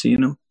just not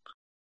seeing them?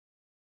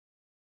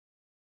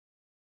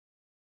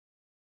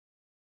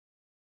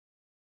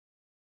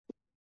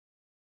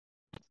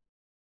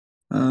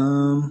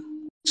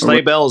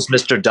 Sleigh Bell is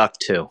Mr. Duck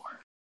 2.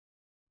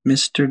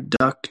 Mr.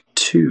 Duck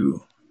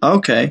 2.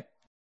 Okay.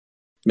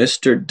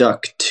 Mr.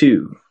 Duck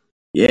 2.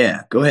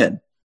 Yeah, go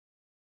ahead.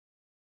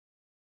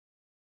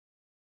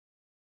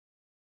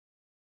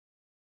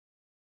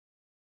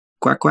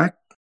 Quack, quack.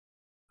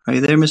 Are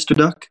you there, Mr.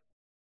 Duck?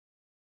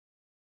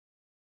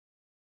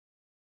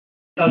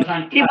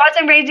 He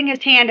wasn't raising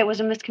his hand. It was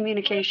a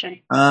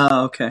miscommunication.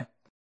 Ah, okay.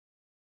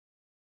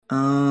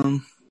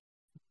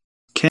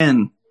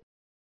 Ken.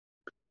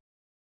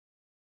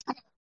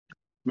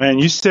 Man,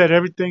 you said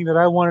everything that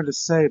I wanted to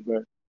say,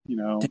 but,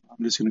 I'm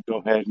just going to go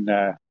ahead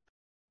and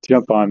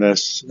jump on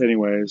this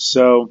anyways.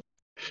 So,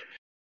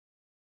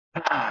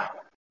 a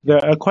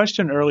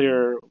question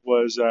earlier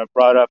was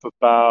brought up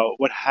about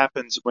what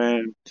happens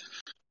when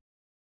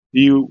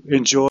you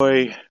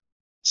enjoy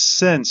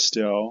sin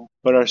still,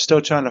 but are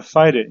still trying to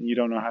fight it and you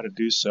don't know how to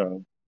do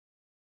so.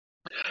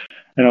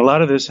 And a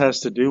lot of this has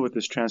to do with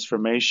this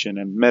transformation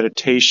and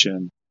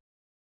meditation.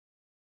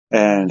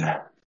 And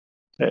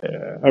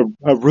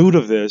a root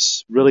of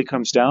this really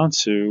comes down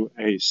to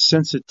a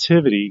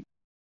sensitivity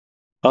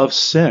of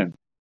sin.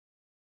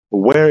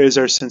 Where is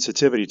our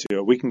sensitivity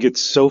to? We can get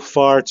so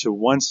far to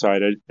one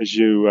side, as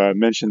you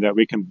mentioned, that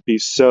we can be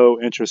so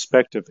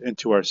introspective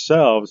into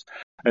ourselves,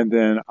 and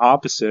then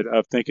opposite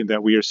of thinking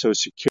that we are so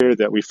secure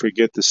that we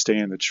forget to stay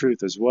in the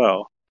truth as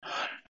well.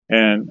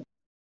 And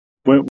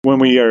when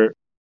we are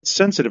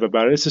sensitive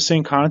about it, it's the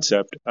same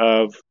concept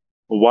of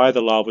why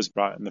the law was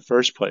brought in the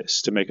first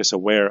place, to make us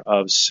aware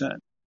of sin.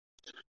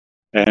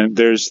 And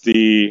there's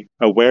the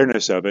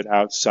awareness of it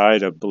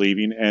outside of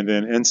believing and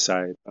then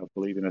inside of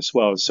believing as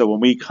well. So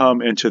when we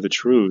come into the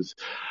truth,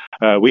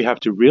 we have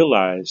to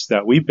realize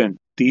that we've been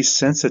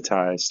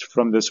desensitized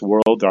from this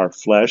world, our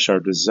flesh, our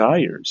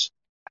desires.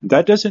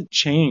 That doesn't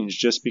change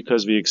just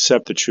because we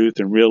accept the truth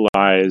and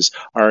realize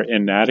our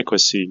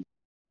inadequacy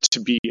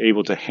to be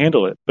able to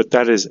handle it. But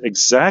that is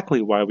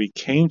exactly why we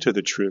came to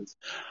the truth,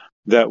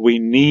 that we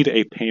need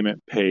a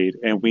payment paid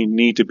and we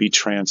need to be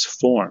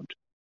transformed.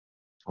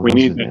 We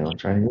need.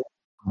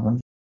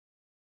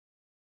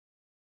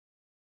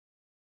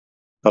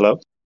 Hello?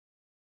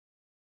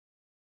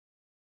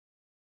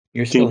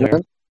 You're still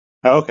here.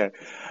 Okay.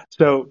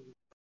 So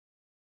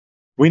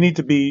we need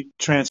to be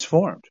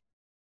transformed.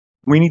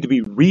 We need to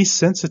be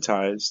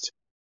resensitized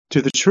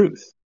to the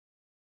truth.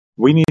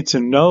 We need to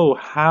know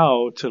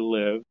how to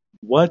live,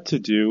 what to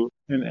do.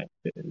 And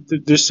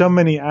there's so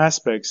many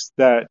aspects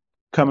that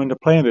come into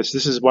play in this.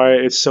 This is why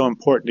it's so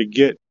important to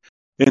get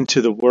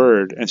into the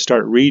Word and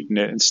start reading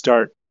it and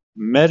start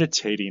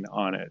meditating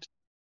on it.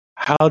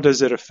 How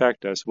does it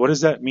affect us? What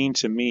does that mean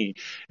to me?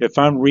 If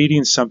I'm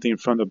reading something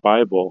from the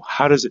Bible,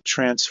 how does it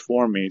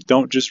transform me?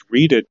 Don't just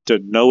read it to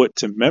know it,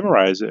 to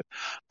memorize it,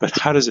 but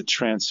how does it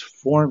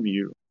transform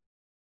you?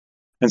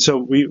 And so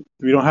we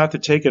don't have to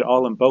take it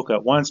all in bulk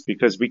at once,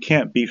 because we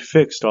can't be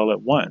fixed all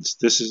at once.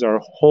 This is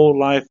our whole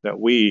life that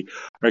we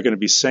are going to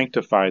be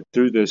sanctified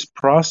through this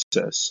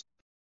process,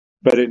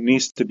 but it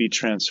needs to be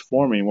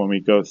transforming when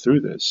we go through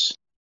this.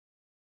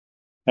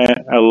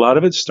 And a lot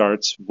of it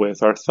starts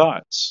with our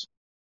thoughts.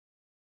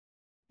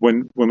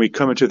 When we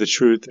come into the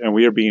truth and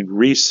we are being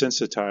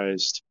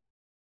resensitized,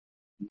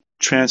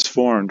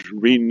 transformed,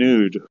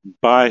 renewed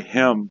by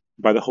Him,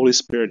 by the Holy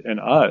Spirit in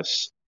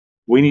us,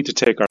 we need to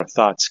take our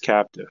thoughts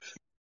captive.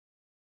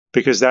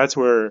 Because that's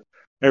where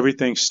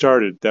everything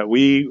started, that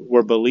we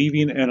were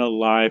believing in a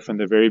lie from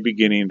the very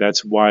beginning.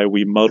 That's why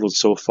we muddled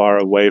so far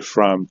away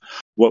from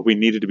what we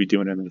needed to be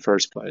doing in the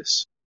first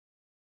place.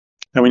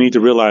 And we need to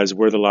realize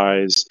where the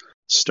lies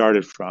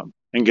started from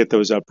and get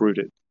those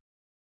uprooted.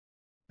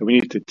 And we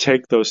need to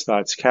take those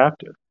thoughts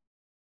captive.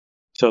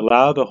 So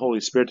allow the Holy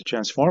Spirit to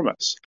transform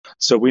us.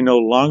 So we no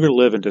longer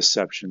live in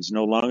deceptions,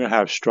 no longer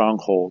have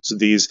strongholds,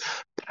 these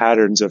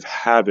patterns of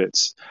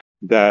habits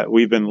that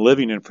we've been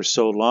living in for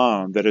so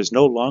long that is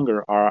no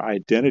longer our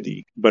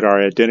identity, but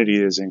our identity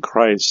is in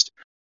Christ.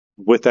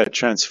 With that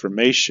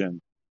transformation,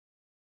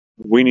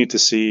 we need to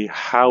see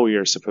how we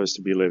are supposed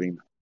to be living.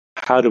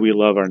 How do we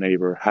love our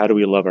neighbor? How do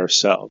we love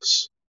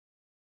ourselves?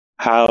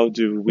 How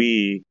do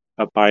we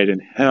abide in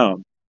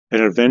Him?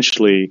 And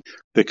eventually,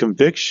 the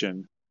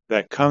conviction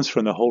that comes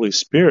from the Holy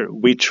Spirit,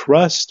 we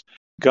trust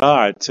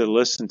God to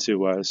listen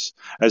to us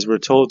as we're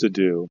told to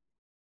do.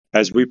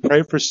 As we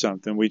pray for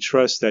something, we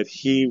trust that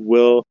He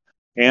will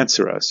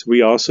answer us.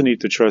 We also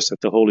need to trust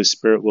that the Holy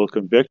Spirit will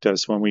convict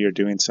us when we are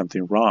doing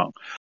something wrong.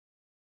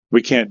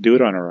 We can't do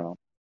it on our own.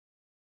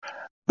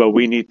 But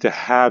we need to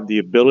have the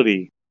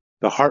ability,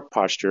 the heart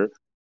posture,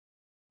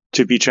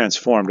 to be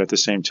transformed at the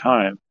same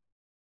time.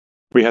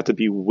 We have to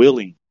be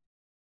willing.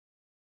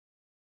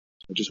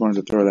 I just wanted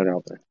to throw that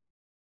out there.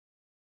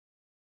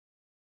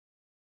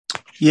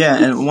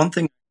 Yeah, and one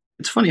thing,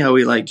 it's funny how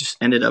we just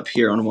ended up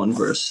here on one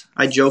verse.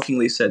 I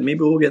jokingly said, maybe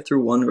we'll get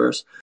through one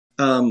verse.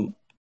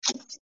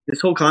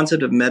 This whole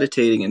concept of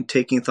meditating and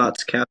taking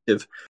thoughts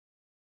captive,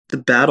 the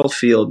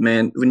battlefield,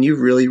 man, when you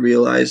really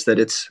realize that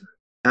it's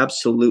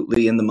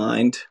absolutely in the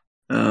mind,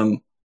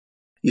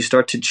 you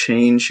start to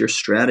change your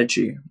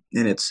strategy,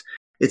 and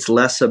it's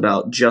less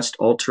about just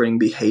altering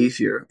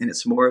behavior, and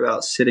it's more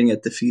about sitting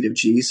at the feet of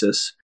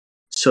Jesus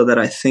so that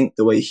I think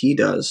the way He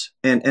does.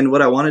 And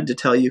what I wanted to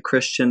tell you,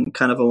 Christian,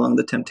 kind of along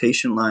the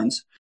temptation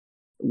lines,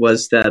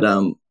 was that,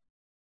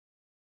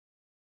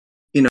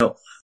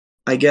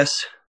 I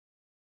guess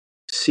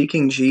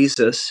seeking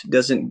Jesus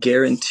doesn't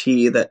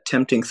guarantee that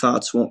tempting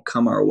thoughts won't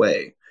come our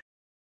way.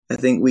 I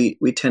think we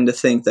tend to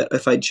think that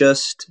if I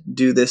just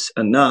do this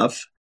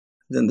enough,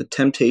 then the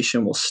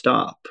temptation will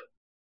stop.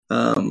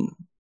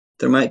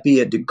 There might be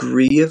a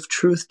degree of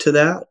truth to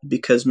that,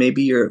 because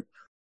maybe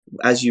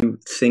as you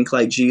think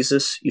like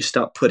Jesus, you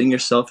stop putting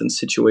yourself in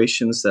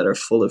situations that are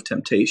full of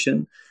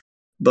temptation.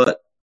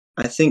 But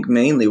I think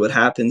mainly what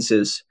happens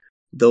is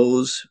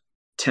those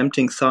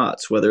tempting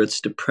thoughts, whether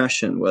it's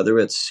depression, whether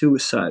it's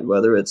suicide,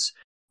 whether it's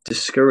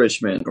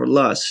discouragement or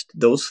lust,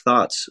 those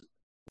thoughts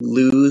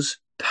lose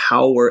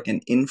power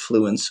and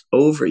influence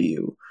over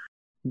you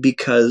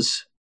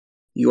because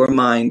your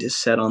mind is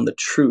set on the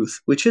truth,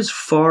 which is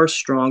far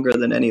stronger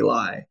than any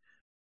lie.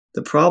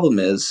 The problem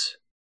is,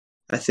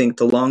 I think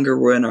the longer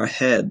we're in our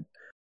head,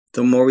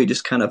 the more we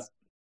just kind of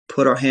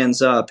put our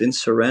hands up in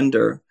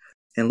surrender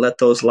and let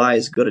those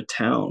lies go to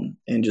town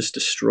and just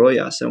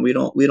destroy us. And we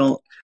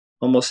don't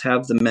almost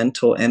have the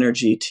mental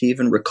energy to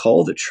even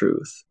recall the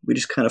truth. We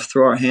just kind of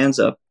throw our hands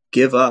up,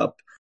 give up,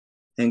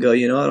 and go,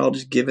 you know what, I'll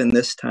just give in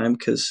this time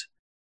because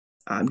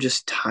I'm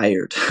just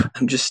tired.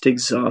 I'm just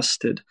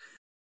exhausted.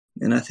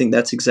 And I think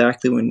that's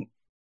exactly when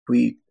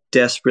we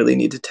desperately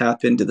need to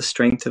tap into the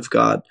strength of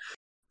God,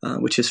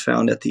 which is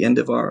found at the end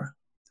of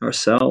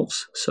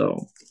ourselves.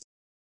 So,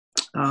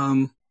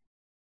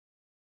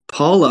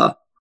 Paula.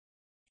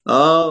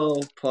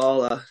 Oh,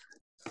 Paula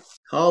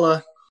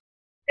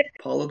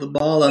the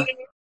Balla.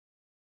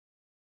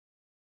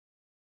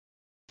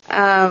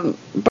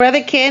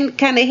 Brother Ken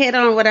kind of hit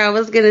on what I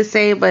was going to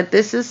say, but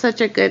this is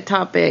such a good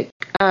topic.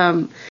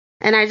 And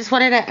I just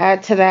wanted to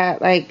add to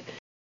that,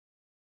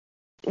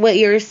 what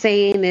you're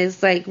saying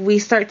is we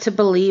start to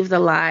believe the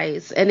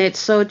lies, and it's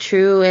so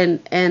true.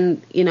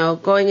 And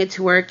going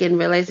into work and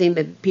realizing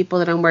that people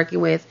that I'm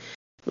working with,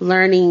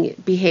 learning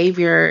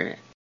behavior,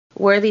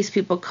 where these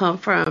people come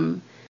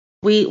from,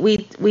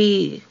 we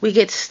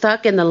get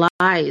stuck in the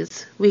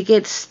lies. We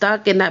get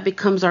stuck, and that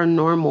becomes our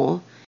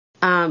normal.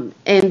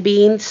 And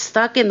being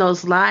stuck in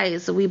those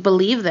lies, we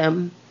believe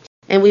them,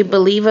 and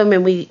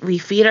we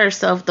feed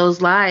ourselves those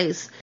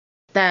lies,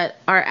 that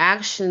our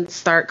actions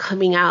start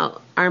coming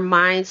out, our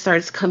mind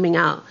starts coming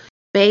out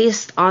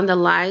based on the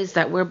lies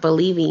that we're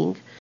believing.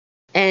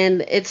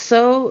 And it's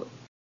so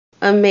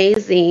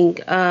amazing.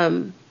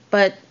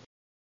 But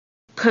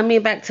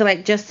coming back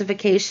to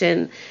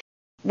justification,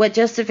 what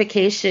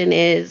justification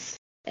is,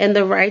 and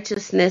the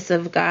righteousness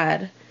of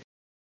God,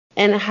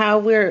 and how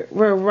we're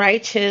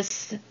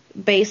righteous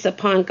based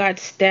upon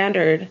God's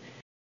standard,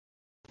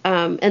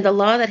 and the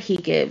law that He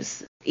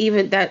gives.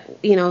 Even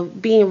that,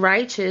 being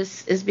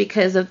righteous is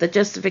because of the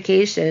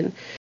justification,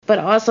 but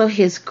also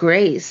His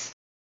grace.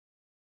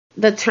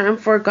 The term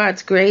for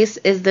God's grace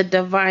is the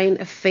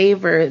divine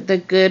favor, the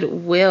good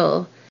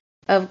will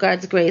of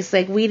God's grace.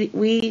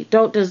 We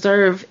don't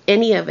deserve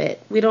any of it.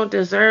 We don't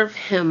deserve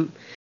Him,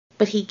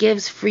 but He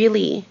gives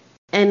freely,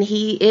 and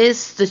He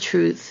is the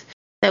truth,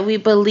 that we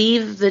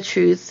believe the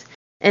truth.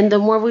 And the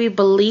more we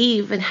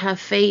believe and have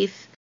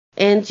faith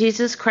in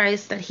Jesus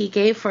Christ that He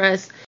gave for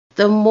us,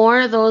 the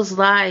more those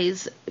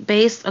lies,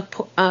 based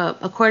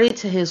according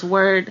to His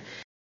word,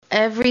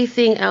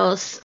 everything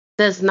else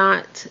does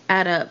not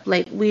add up.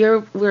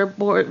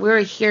 We're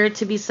here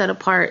to be set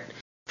apart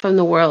from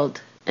the world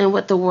and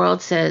what the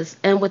world says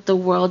and what the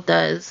world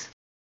does.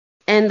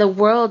 And the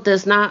world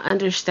does not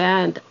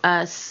understand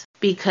us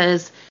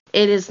because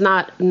it is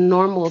not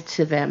normal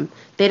to them.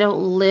 They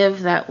don't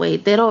live that way.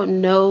 They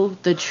don't know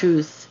the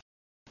truth.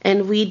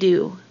 And we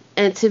do.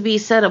 And to be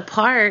set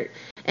apart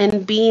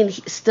and being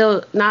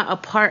still not a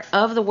part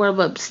of the world,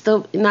 but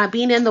still not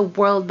being in the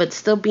world, but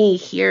still being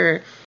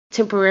here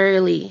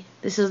temporarily.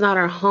 This is not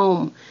our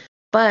home.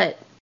 But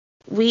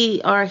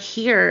we are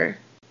here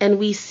and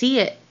we see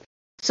it.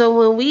 So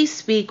when we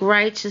speak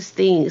righteous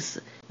things,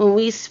 when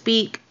we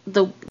speak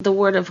the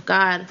word of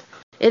God,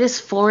 it is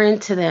foreign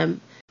to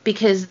them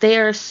because they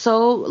are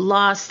so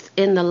lost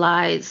in the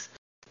lies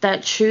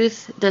that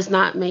truth does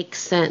not make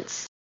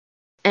sense.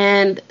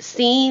 And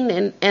seeing,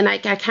 and I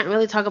can't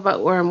really talk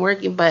about where I'm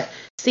working, but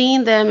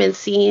seeing them and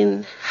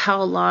seeing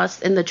how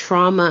lost and the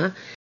trauma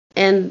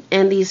and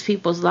these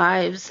people's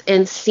lives,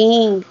 and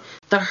seeing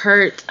the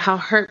hurt, how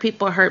hurt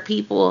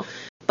people,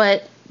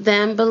 but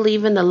them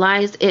believing the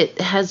lies, it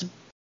has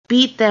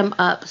beat them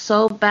up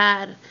so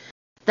bad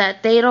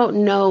that they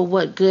don't know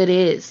what good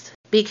is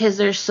because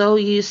they're so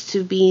used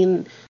to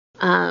being,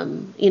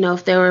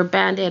 if they were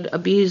abandoned,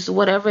 abused,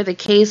 whatever the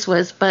case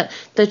was, but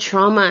the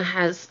trauma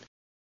has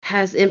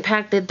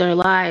impacted their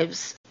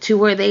lives to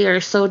where they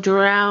are so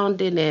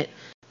drowned in it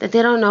that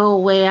they don't know a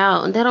way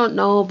out, and they don't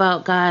know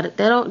about God.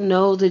 They don't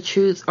know the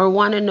truth or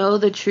want to know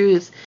the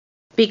truth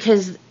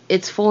because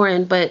it's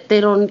foreign, but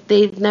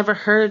they've never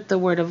heard the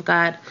word of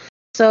God.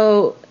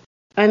 So,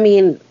 I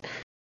mean,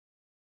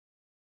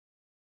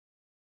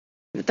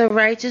 the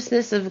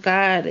righteousness of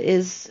God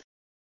is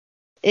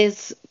I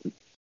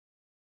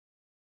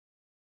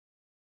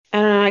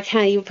don't know, I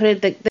can't even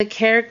put it, the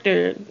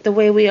character, the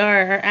way we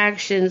are, our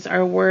actions,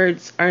 our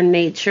words, our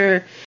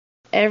nature,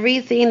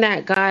 everything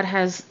that God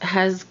has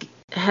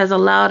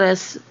allowed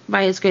us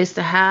by his grace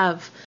to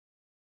have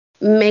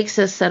makes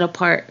us set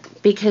apart,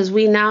 because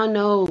we now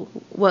know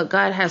what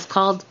God has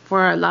called for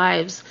our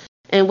lives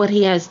and what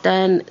he has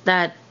done,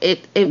 that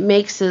it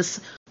makes us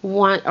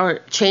want, or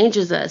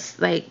changes us,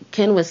 like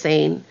Ken was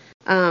saying.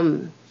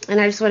 And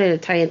I just wanted to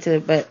tie into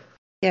it, but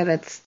yeah,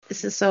 this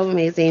is so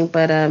amazing.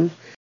 But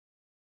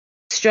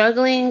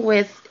struggling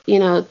with,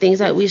 things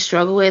that we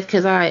struggle with,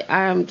 because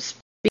I'm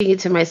speaking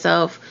to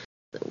myself,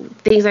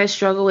 things I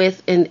struggle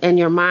with in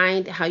your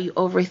mind, how you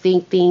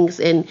overthink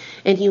things and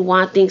you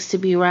want things to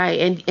be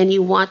right, and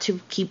you want to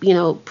keep,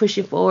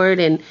 pushing forward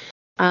and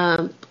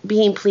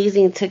being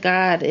pleasing to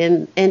God,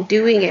 and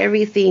doing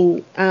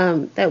everything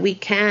that we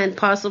can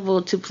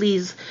possible to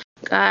please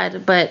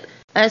God. But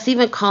us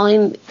even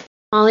calling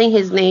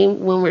his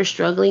name when we're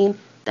struggling,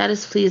 that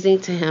is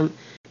pleasing to him.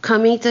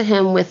 Coming to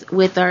him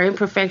with our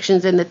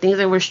imperfections and the things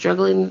that we're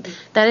struggling,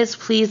 that is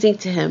pleasing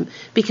to him,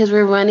 because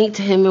we're running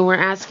to him and we're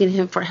asking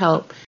him for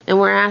help, and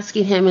we're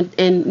asking him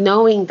and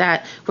knowing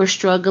that we're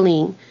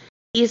struggling.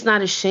 He's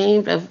not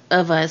ashamed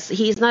of us.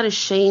 He's not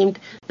ashamed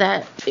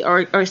that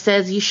or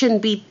says you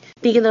shouldn't be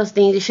thinking those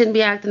things, you shouldn't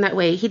be acting that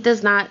way. He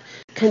does not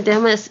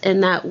condemn us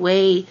in that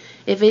way.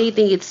 If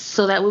anything, it's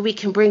so that we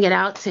can bring it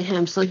out to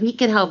him so he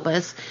can help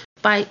us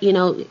by,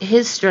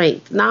 his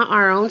strength, not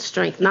our own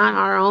strength, not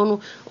our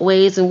own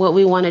ways and what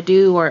we want to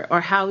do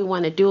or how we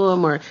want to do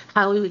them or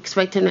how we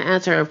expect him to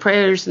answer our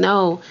prayers.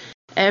 No,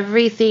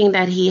 everything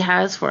that he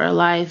has for our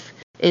life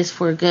is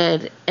for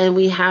good. And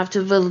we have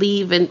to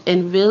believe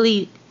and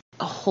really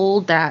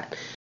hold that,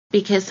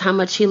 because how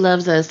much he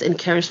loves us and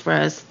cares for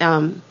us.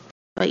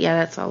 But yeah,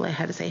 that's all I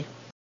had to say.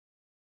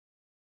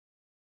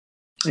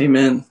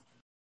 Amen.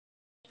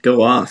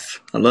 Go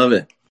off. I love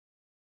it.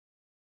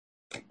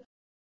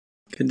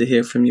 Good to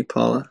hear from you,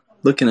 Paula.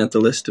 Looking at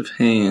the list of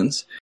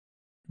hands,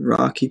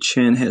 Rocky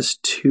Chen has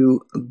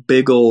 2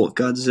 big ol'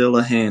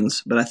 Godzilla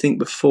hands, but I think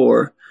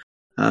before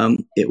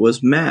it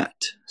was Matt.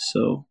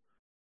 So,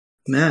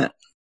 Matt,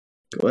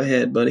 go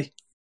ahead, buddy.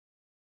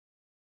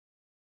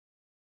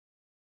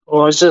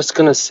 Well, I was just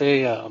gonna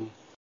say,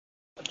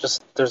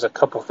 there's a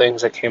couple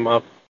things that came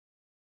up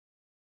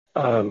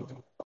on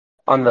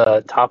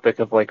the topic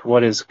of like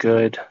what is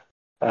good.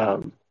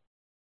 I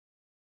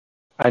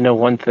know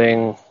one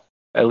thing,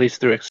 at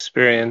least through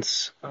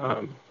experience,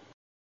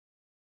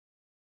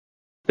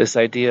 this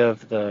idea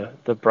of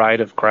the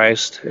bride of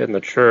Christ in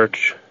the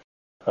church,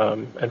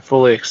 and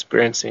fully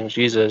experiencing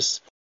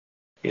Jesus,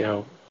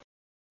 that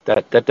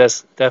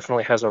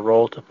definitely has a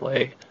role to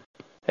play.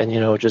 And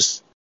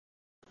just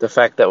the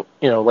fact that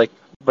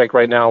like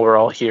right now we're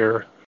all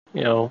here,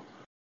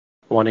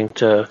 wanting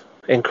to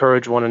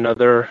encourage one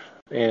another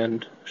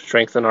and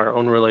strengthen our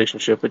own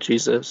relationship with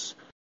Jesus.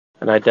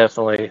 And I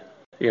definitely,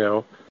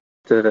 to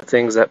the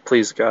things that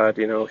please God,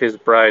 his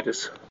bride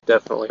is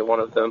definitely one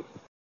of them.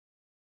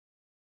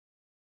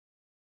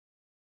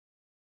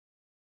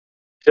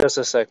 Just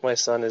a sec, my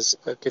son is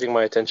getting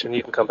my attention.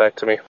 You can come back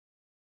to me.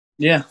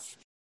 Yeah.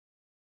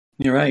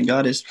 You're right.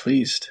 God is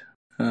pleased.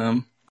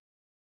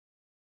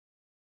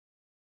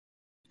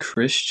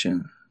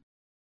 Christian.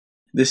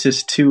 This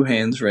is 2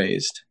 hands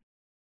raised.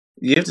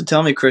 You have to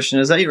tell me, Christian,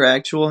 is that your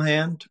actual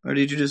hand? Or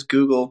did you just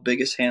Google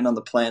biggest hand on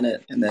the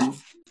planet and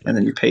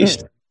then you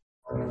paste?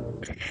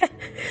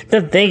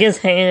 The biggest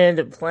hand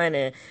on the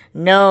planet.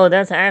 No,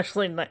 that's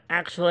actually my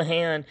actual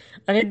hand.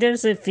 I think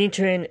there's a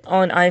feature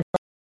on iPhone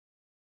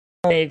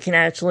where you can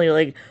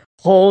actually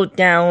hold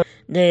down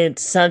the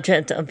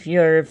subject of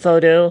your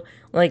photo,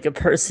 like a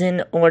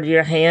person or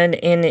your hand,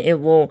 and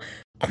it will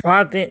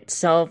crop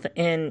itself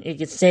and you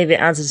can save it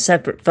as a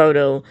separate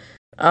photo.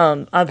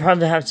 I'll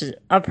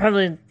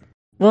probably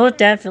will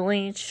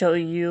definitely show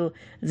you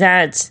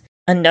that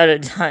another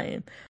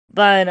time.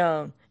 But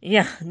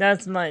yeah,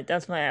 that's my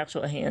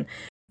actual hand.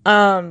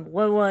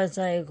 What was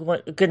I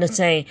gonna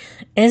say?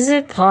 Is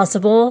it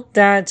possible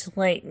that,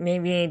 like,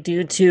 maybe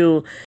due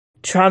to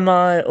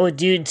trauma or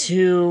due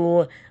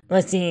to,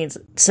 let's see,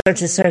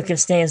 certain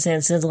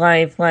circumstances in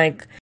life,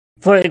 like,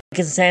 for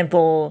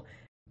example,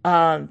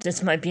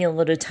 this might be a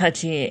little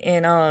touchy,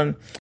 and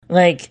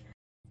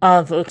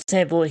for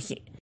example,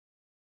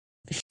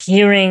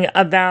 hearing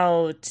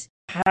about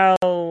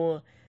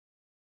how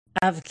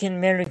African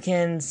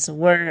Americans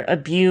were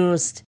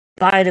abused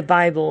by the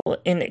Bible,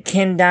 and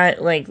can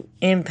that, like,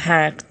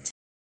 impact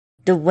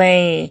the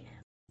way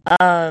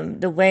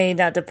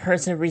that the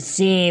person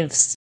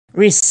receives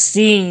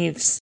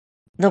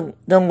the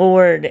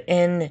Lord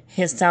in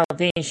his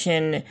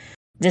salvation,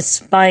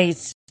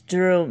 despite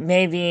through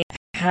maybe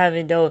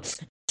having those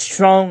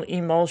strong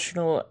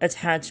emotional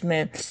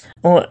attachment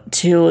or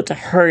to the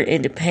hurt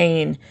and the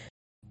pain?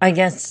 I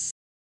guess,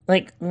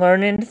 like,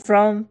 learning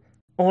from,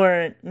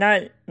 or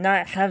not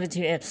having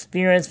to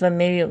experience, but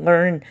maybe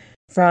learn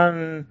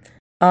from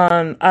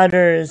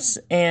others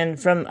and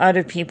from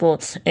other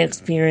people's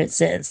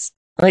experiences.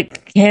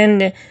 Like,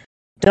 can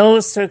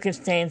those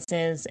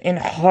circumstances in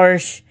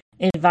harsh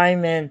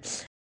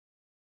environments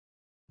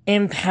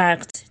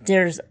impact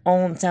their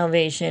own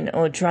salvation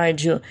or try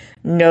to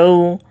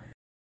know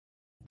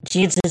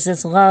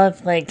Jesus'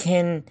 love? Like,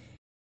 can,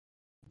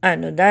 I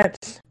don't know,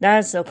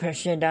 that's a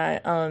question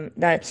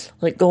that's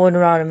like going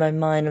around in my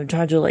mind. I'm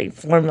trying to, like,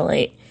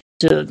 formulate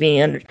to be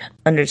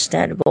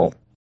understandable.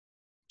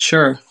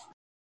 Sure.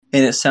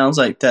 And it sounds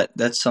like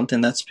that's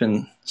something that's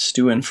been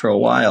stewing for a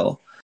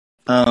while.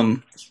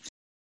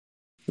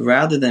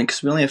 Rather than,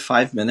 because we only have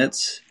 5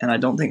 minutes, and I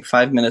don't think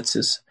 5 minutes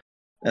is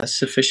a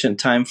sufficient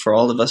time for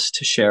all of us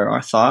to share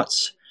our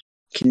thoughts.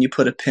 Can you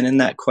put a pin in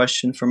that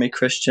question for me,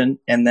 Christian?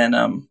 And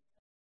then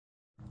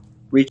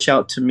reach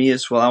out to me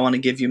as well. I want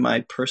to give you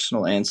my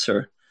personal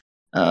answer.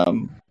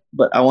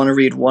 But I want to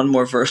read one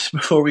more verse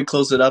before we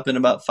close it up in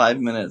about 5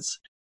 minutes.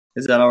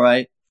 Is that all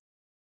right?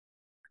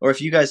 Or if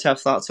you guys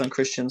have thoughts on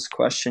Christian's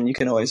question, you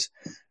can always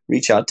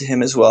reach out to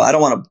him as well.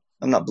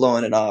 I'm not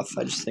blowing it off.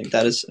 I just think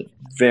that is a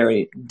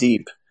very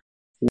deep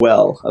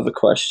well of a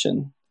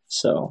question.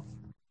 So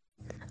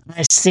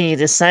I see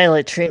the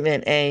silent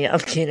treatment. I'm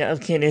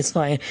kidding. It's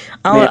fine.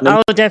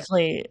 I'll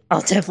definitely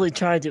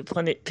try to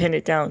pin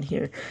it down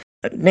here.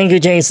 Thank you,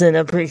 Jason.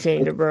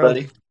 Appreciate it, bro.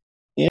 Buddy.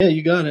 Yeah,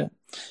 you got it.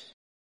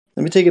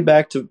 Let me take it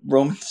back to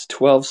Romans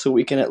 12 so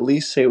we can at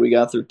least say we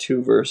got through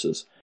 2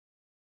 verses.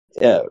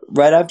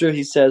 Right after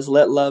he says,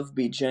 let love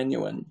be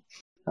genuine.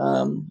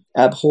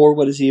 Abhor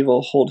what is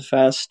evil, hold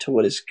fast to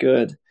what is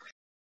good.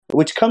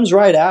 Which comes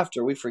right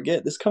after, we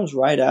forget, this comes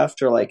right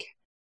after, like,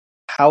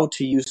 how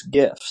to use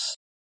gifts.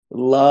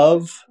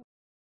 Love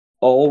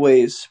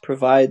always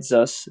provides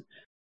us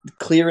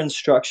clear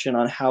instruction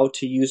on how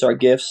to use our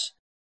gifts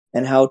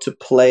and how to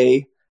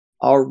play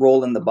our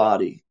role in the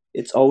body.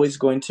 It's always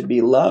going to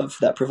be love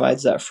that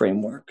provides that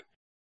framework.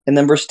 And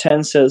then verse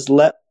 10 says,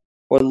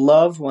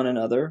 love one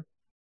another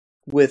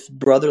with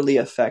brotherly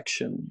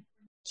affection.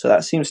 So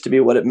that seems to be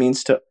what it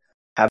means to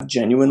have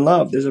genuine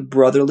love. There's a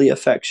brotherly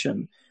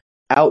affection.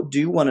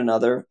 Outdo one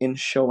another in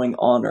showing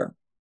honor.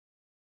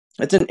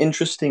 It's an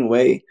interesting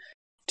way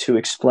to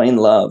explain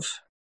love,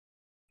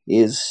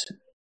 is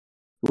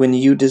when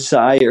you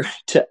desire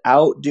to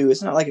outdo.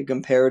 It's not like a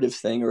comparative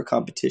thing or a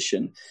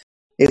competition.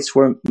 It's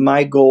where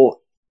my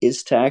goal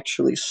is to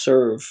actually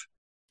serve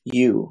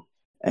you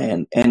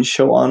and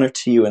show honor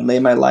to you and lay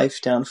my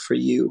life down for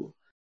you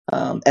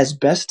as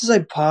best as I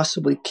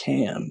possibly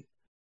can.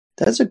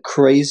 That's a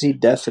crazy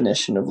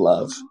definition of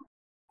love.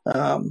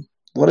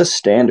 What a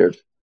standard.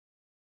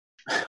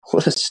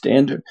 What a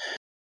standard.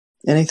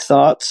 Any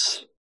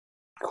thoughts?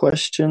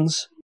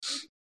 Questions?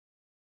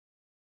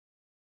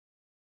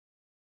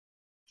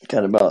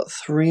 Got about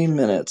 3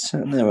 minutes,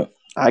 and then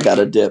I got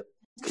a dip.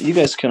 You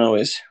guys can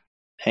always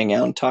hang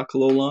out and talk a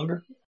little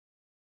longer.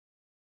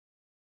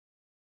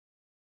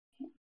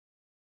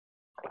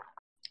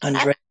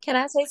 Andrea? Can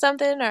I say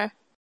something, or?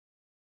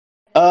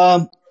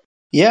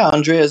 Yeah,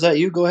 Andrea, is that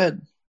you? Go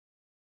ahead.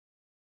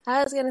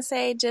 I was gonna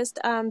say just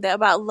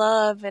about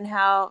love and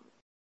how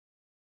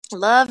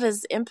love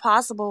is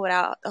impossible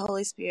without the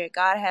Holy Spirit.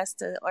 God has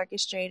to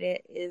orchestrate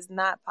it. It is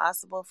not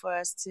possible for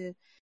us to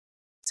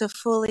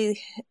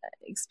fully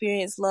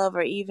experience love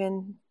or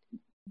even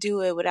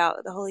do it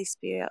without the Holy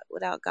Spirit,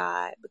 without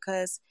God,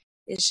 because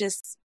it's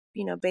just,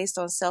 based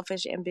on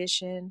selfish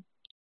ambition.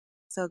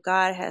 So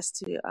God has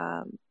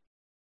to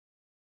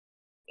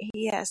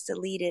he has to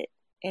lead it,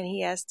 and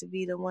he has to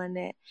be the one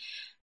that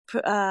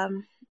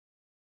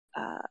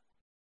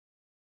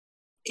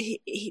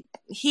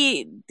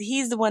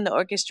he's the one that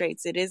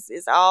orchestrates it.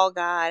 It's all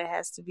God. It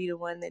has to be the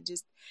one that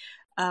just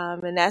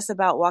and that's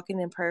about walking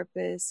in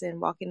purpose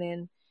and walking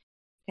in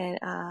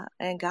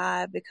and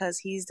God, because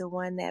he's the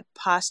one that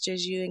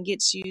postures you and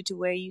gets you to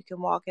where you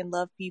can walk and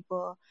love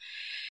people.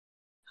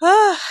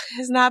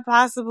 It's not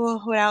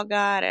possible without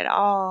God at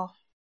all.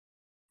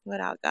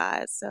 Without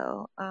God.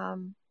 So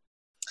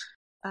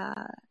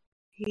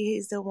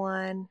he's the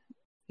one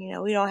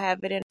we don't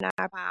have it in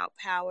our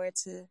power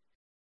to.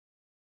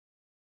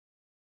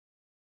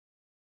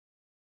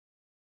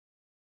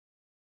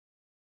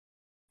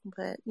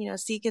 But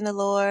seeking the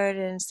Lord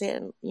and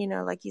saying,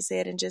 like you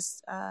said, and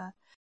just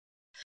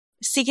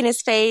seeking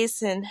His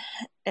face and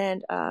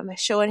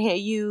showing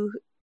you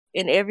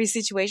in every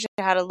situation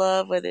how to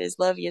love, whether it's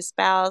love your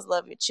spouse,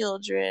 love your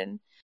children,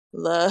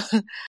 love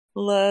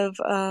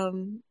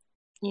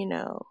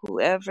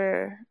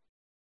whoever,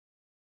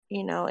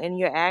 in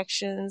your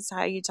actions,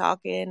 how you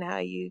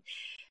talking,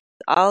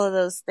 all of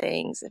those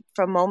things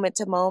from moment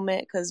to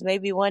moment. Because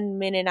maybe one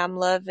minute I'm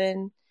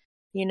loving,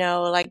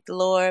 like the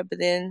Lord, but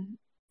then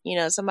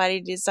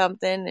somebody did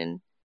something and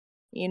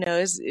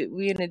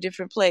we in a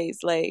different place,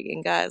 like,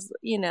 and God's,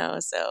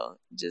 so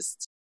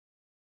just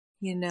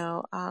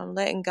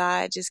letting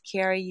God just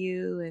carry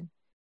you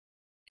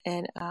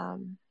and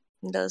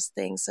those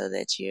things, so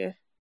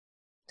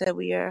that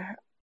we are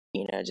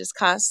just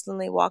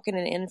constantly walking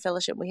in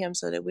fellowship with Him,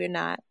 so that we're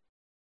not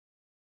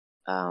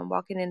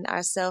walking in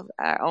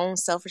our own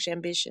selfish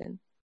ambition.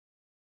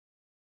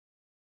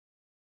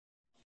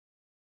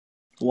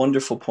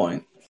 Wonderful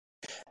point.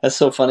 That's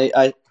so funny.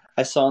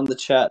 I saw in the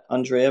chat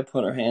Andrea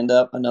put her hand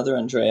up, another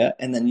Andrea,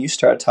 and then you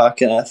started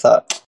talking, and I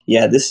thought,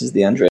 yeah, this is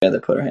the Andrea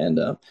that put her hand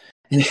up.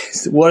 And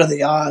what are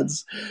the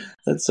odds?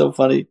 That's so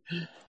funny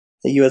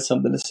that you had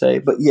something to say.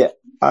 But yeah,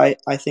 I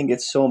think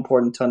it's so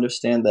important to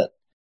understand that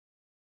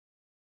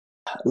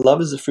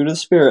love is the fruit of the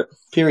Spirit,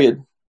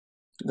 period.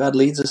 God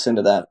leads us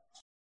into that.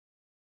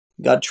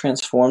 God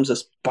transforms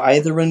us by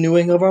the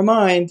renewing of our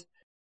mind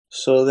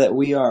so that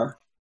we are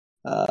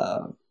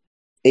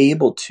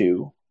able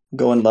to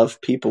go and love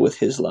people with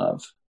His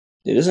love.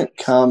 It doesn't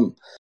come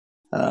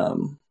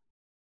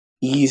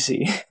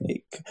easy.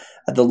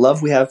 The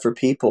love we have for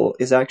people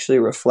is actually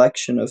a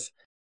reflection of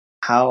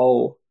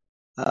how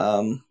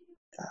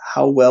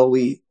well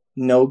we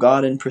know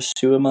God and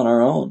pursue Him on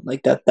our own.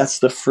 Like that's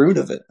the fruit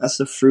of it. That's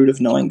the fruit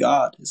of knowing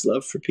God, His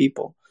love for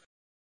people.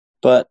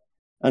 But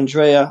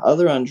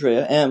other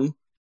Andrea, M,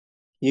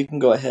 you can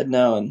go ahead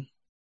now and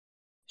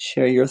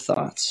share your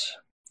thoughts,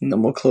 and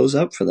then we'll close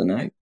up for the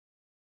night.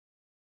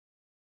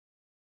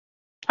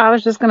 I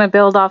was just going to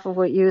build off of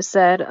what you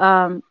said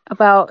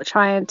about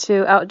trying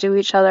to outdo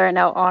each other and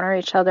out honor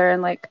each other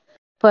and like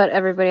put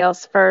everybody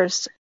else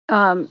first.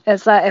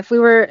 Is that if we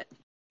were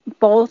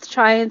both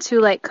trying to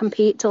like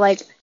compete to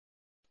like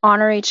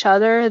honor each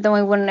other, then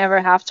we wouldn't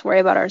ever have to worry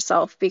about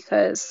ourselves,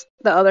 because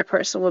the other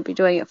person would be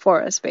doing it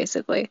for us,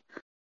 basically.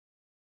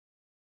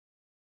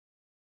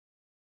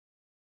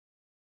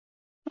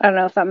 I don't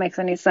know if that makes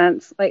any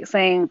sense. Like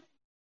saying,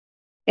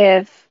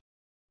 if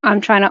I'm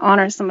trying to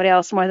honor somebody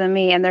else more than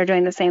me and they're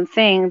doing the same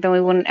thing, then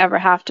we wouldn't ever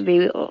have to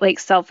be like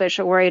selfish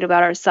or worried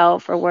about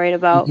ourselves or worried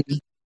about.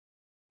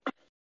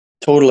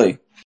 Totally.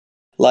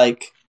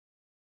 Like,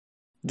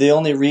 the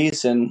only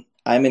reason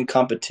I'm in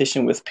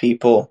competition with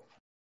people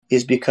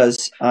is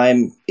because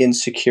I'm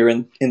insecure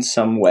in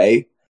some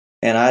way,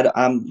 and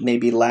I'm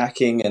maybe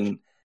lacking, and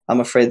I'm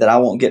afraid that I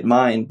won't get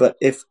mine. But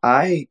if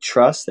I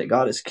trust that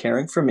God is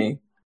caring for me,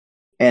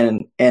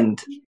 and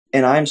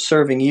I'm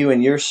serving you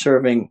and you're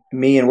serving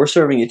me and we're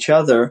serving each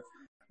other,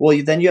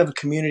 well, then you have a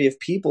community of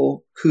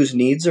people whose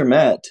needs are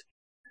met.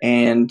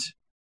 And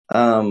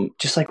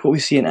just like what we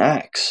see in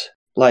Acts,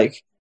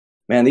 like,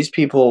 man, these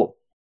people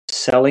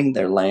selling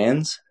their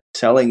lands,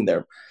 selling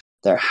their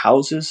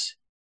houses,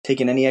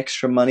 taking any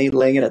extra money,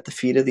 laying it at the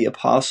feet of the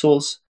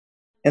apostles.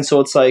 And so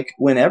it's like,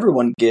 when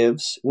everyone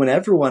gives, when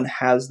everyone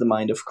has the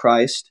mind of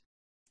Christ,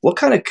 what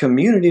kind of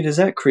community does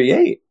that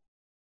create?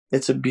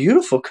 It's a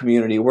beautiful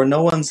community where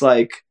no one's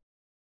like,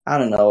 I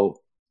don't know,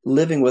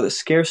 living with a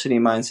scarcity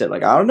mindset.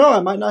 Like, I don't know,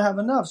 I might not have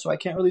enough, so I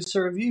can't really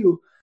serve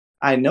you.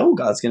 I know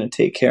God's going to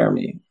take care of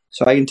me,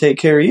 so I can take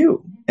care of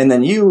you. And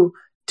then you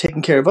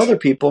taking care of other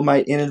people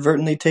might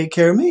inadvertently take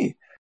care of me.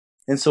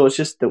 And so it's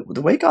just the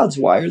way God's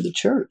wired the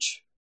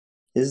church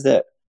is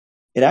that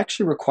it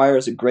actually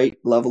requires a great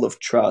level of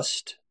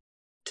trust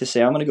to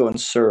say, I'm going to go and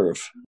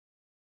serve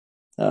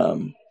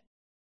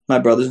my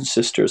brothers and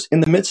sisters in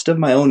the midst of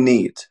my own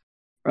needs,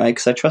 right?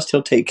 Because I trust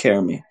He'll take care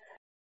of me.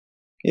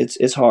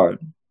 It's hard.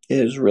 It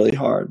is really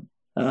hard.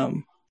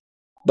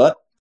 But,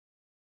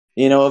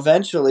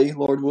 eventually,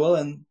 Lord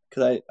willing,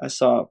 because I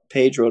saw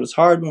Paige wrote, it's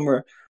hard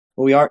when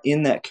we are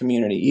in that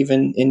community,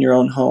 even in your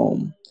own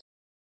home.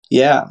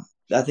 Yeah,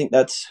 I think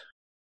that's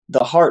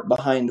the heart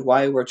behind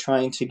why we're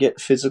trying to get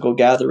physical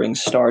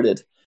gatherings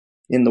started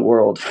in the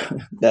world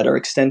that are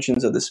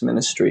extensions of this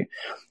ministry.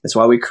 That's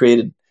why we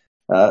created,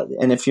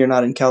 and if you're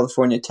not in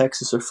California,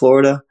 Texas, or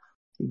Florida,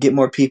 get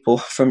more people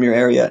from your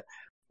area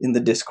in the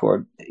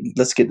Discord.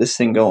 Let's get this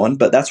thing going.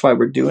 But that's why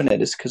we're doing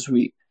it, is because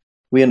we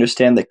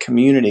understand that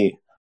community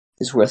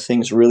is where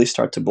things really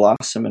start to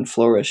blossom and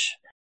flourish.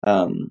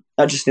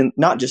 Not just in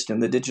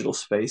the digital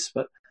space,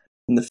 but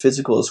in the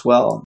physical as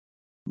well.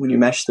 When you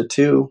mesh the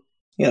two,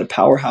 you got a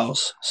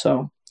powerhouse.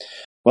 So,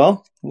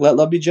 well, let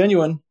love be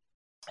genuine.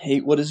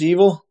 Hate what is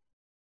evil.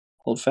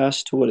 Hold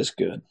fast to what is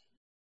good.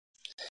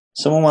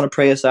 Someone want to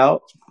pray us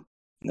out?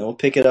 And then we'll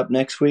pick it up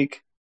next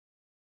week.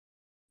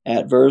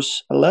 at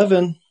verse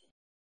 11.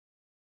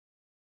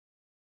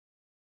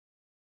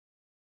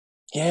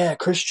 Yeah,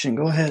 Christian,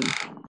 go ahead.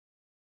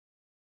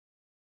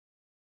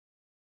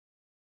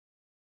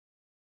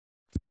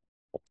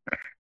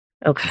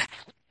 Okay.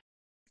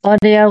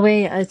 Father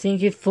Yahweh, I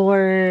thank you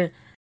for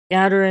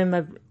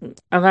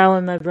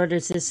allowing my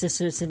brothers and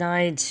sisters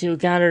tonight to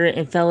gather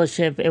in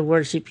fellowship and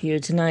worship you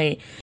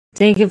tonight.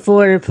 Thank you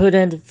for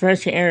putting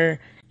fresh air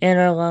in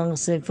our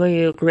lungs and for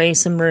your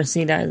grace and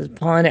mercy that is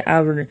upon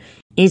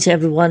each and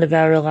every one of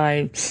our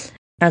lives,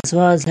 as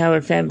well as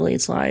our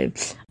family's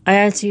lives. I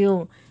ask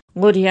you,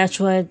 Lord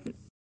Yeshua,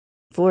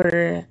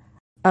 for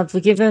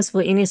forgive us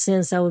for any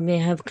sins that we may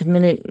have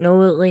committed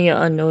knowingly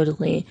or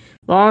unknowingly,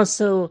 but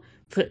also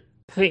put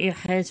your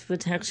hedge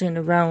protection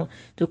around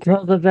the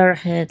crown of our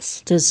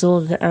heads, the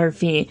soles of our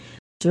feet,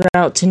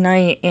 throughout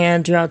tonight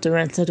and throughout the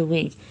rest of the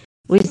week.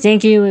 We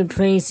thank you and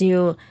praise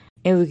you,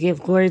 and we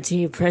give glory to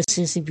your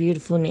precious and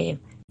beautiful name.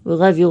 We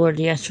love you, Lord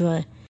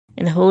Yeshua,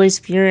 and the Holy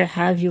Spirit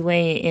have your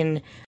way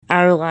in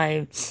our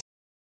lives.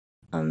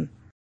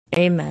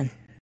 Amen.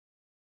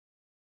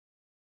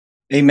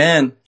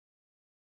 Amen.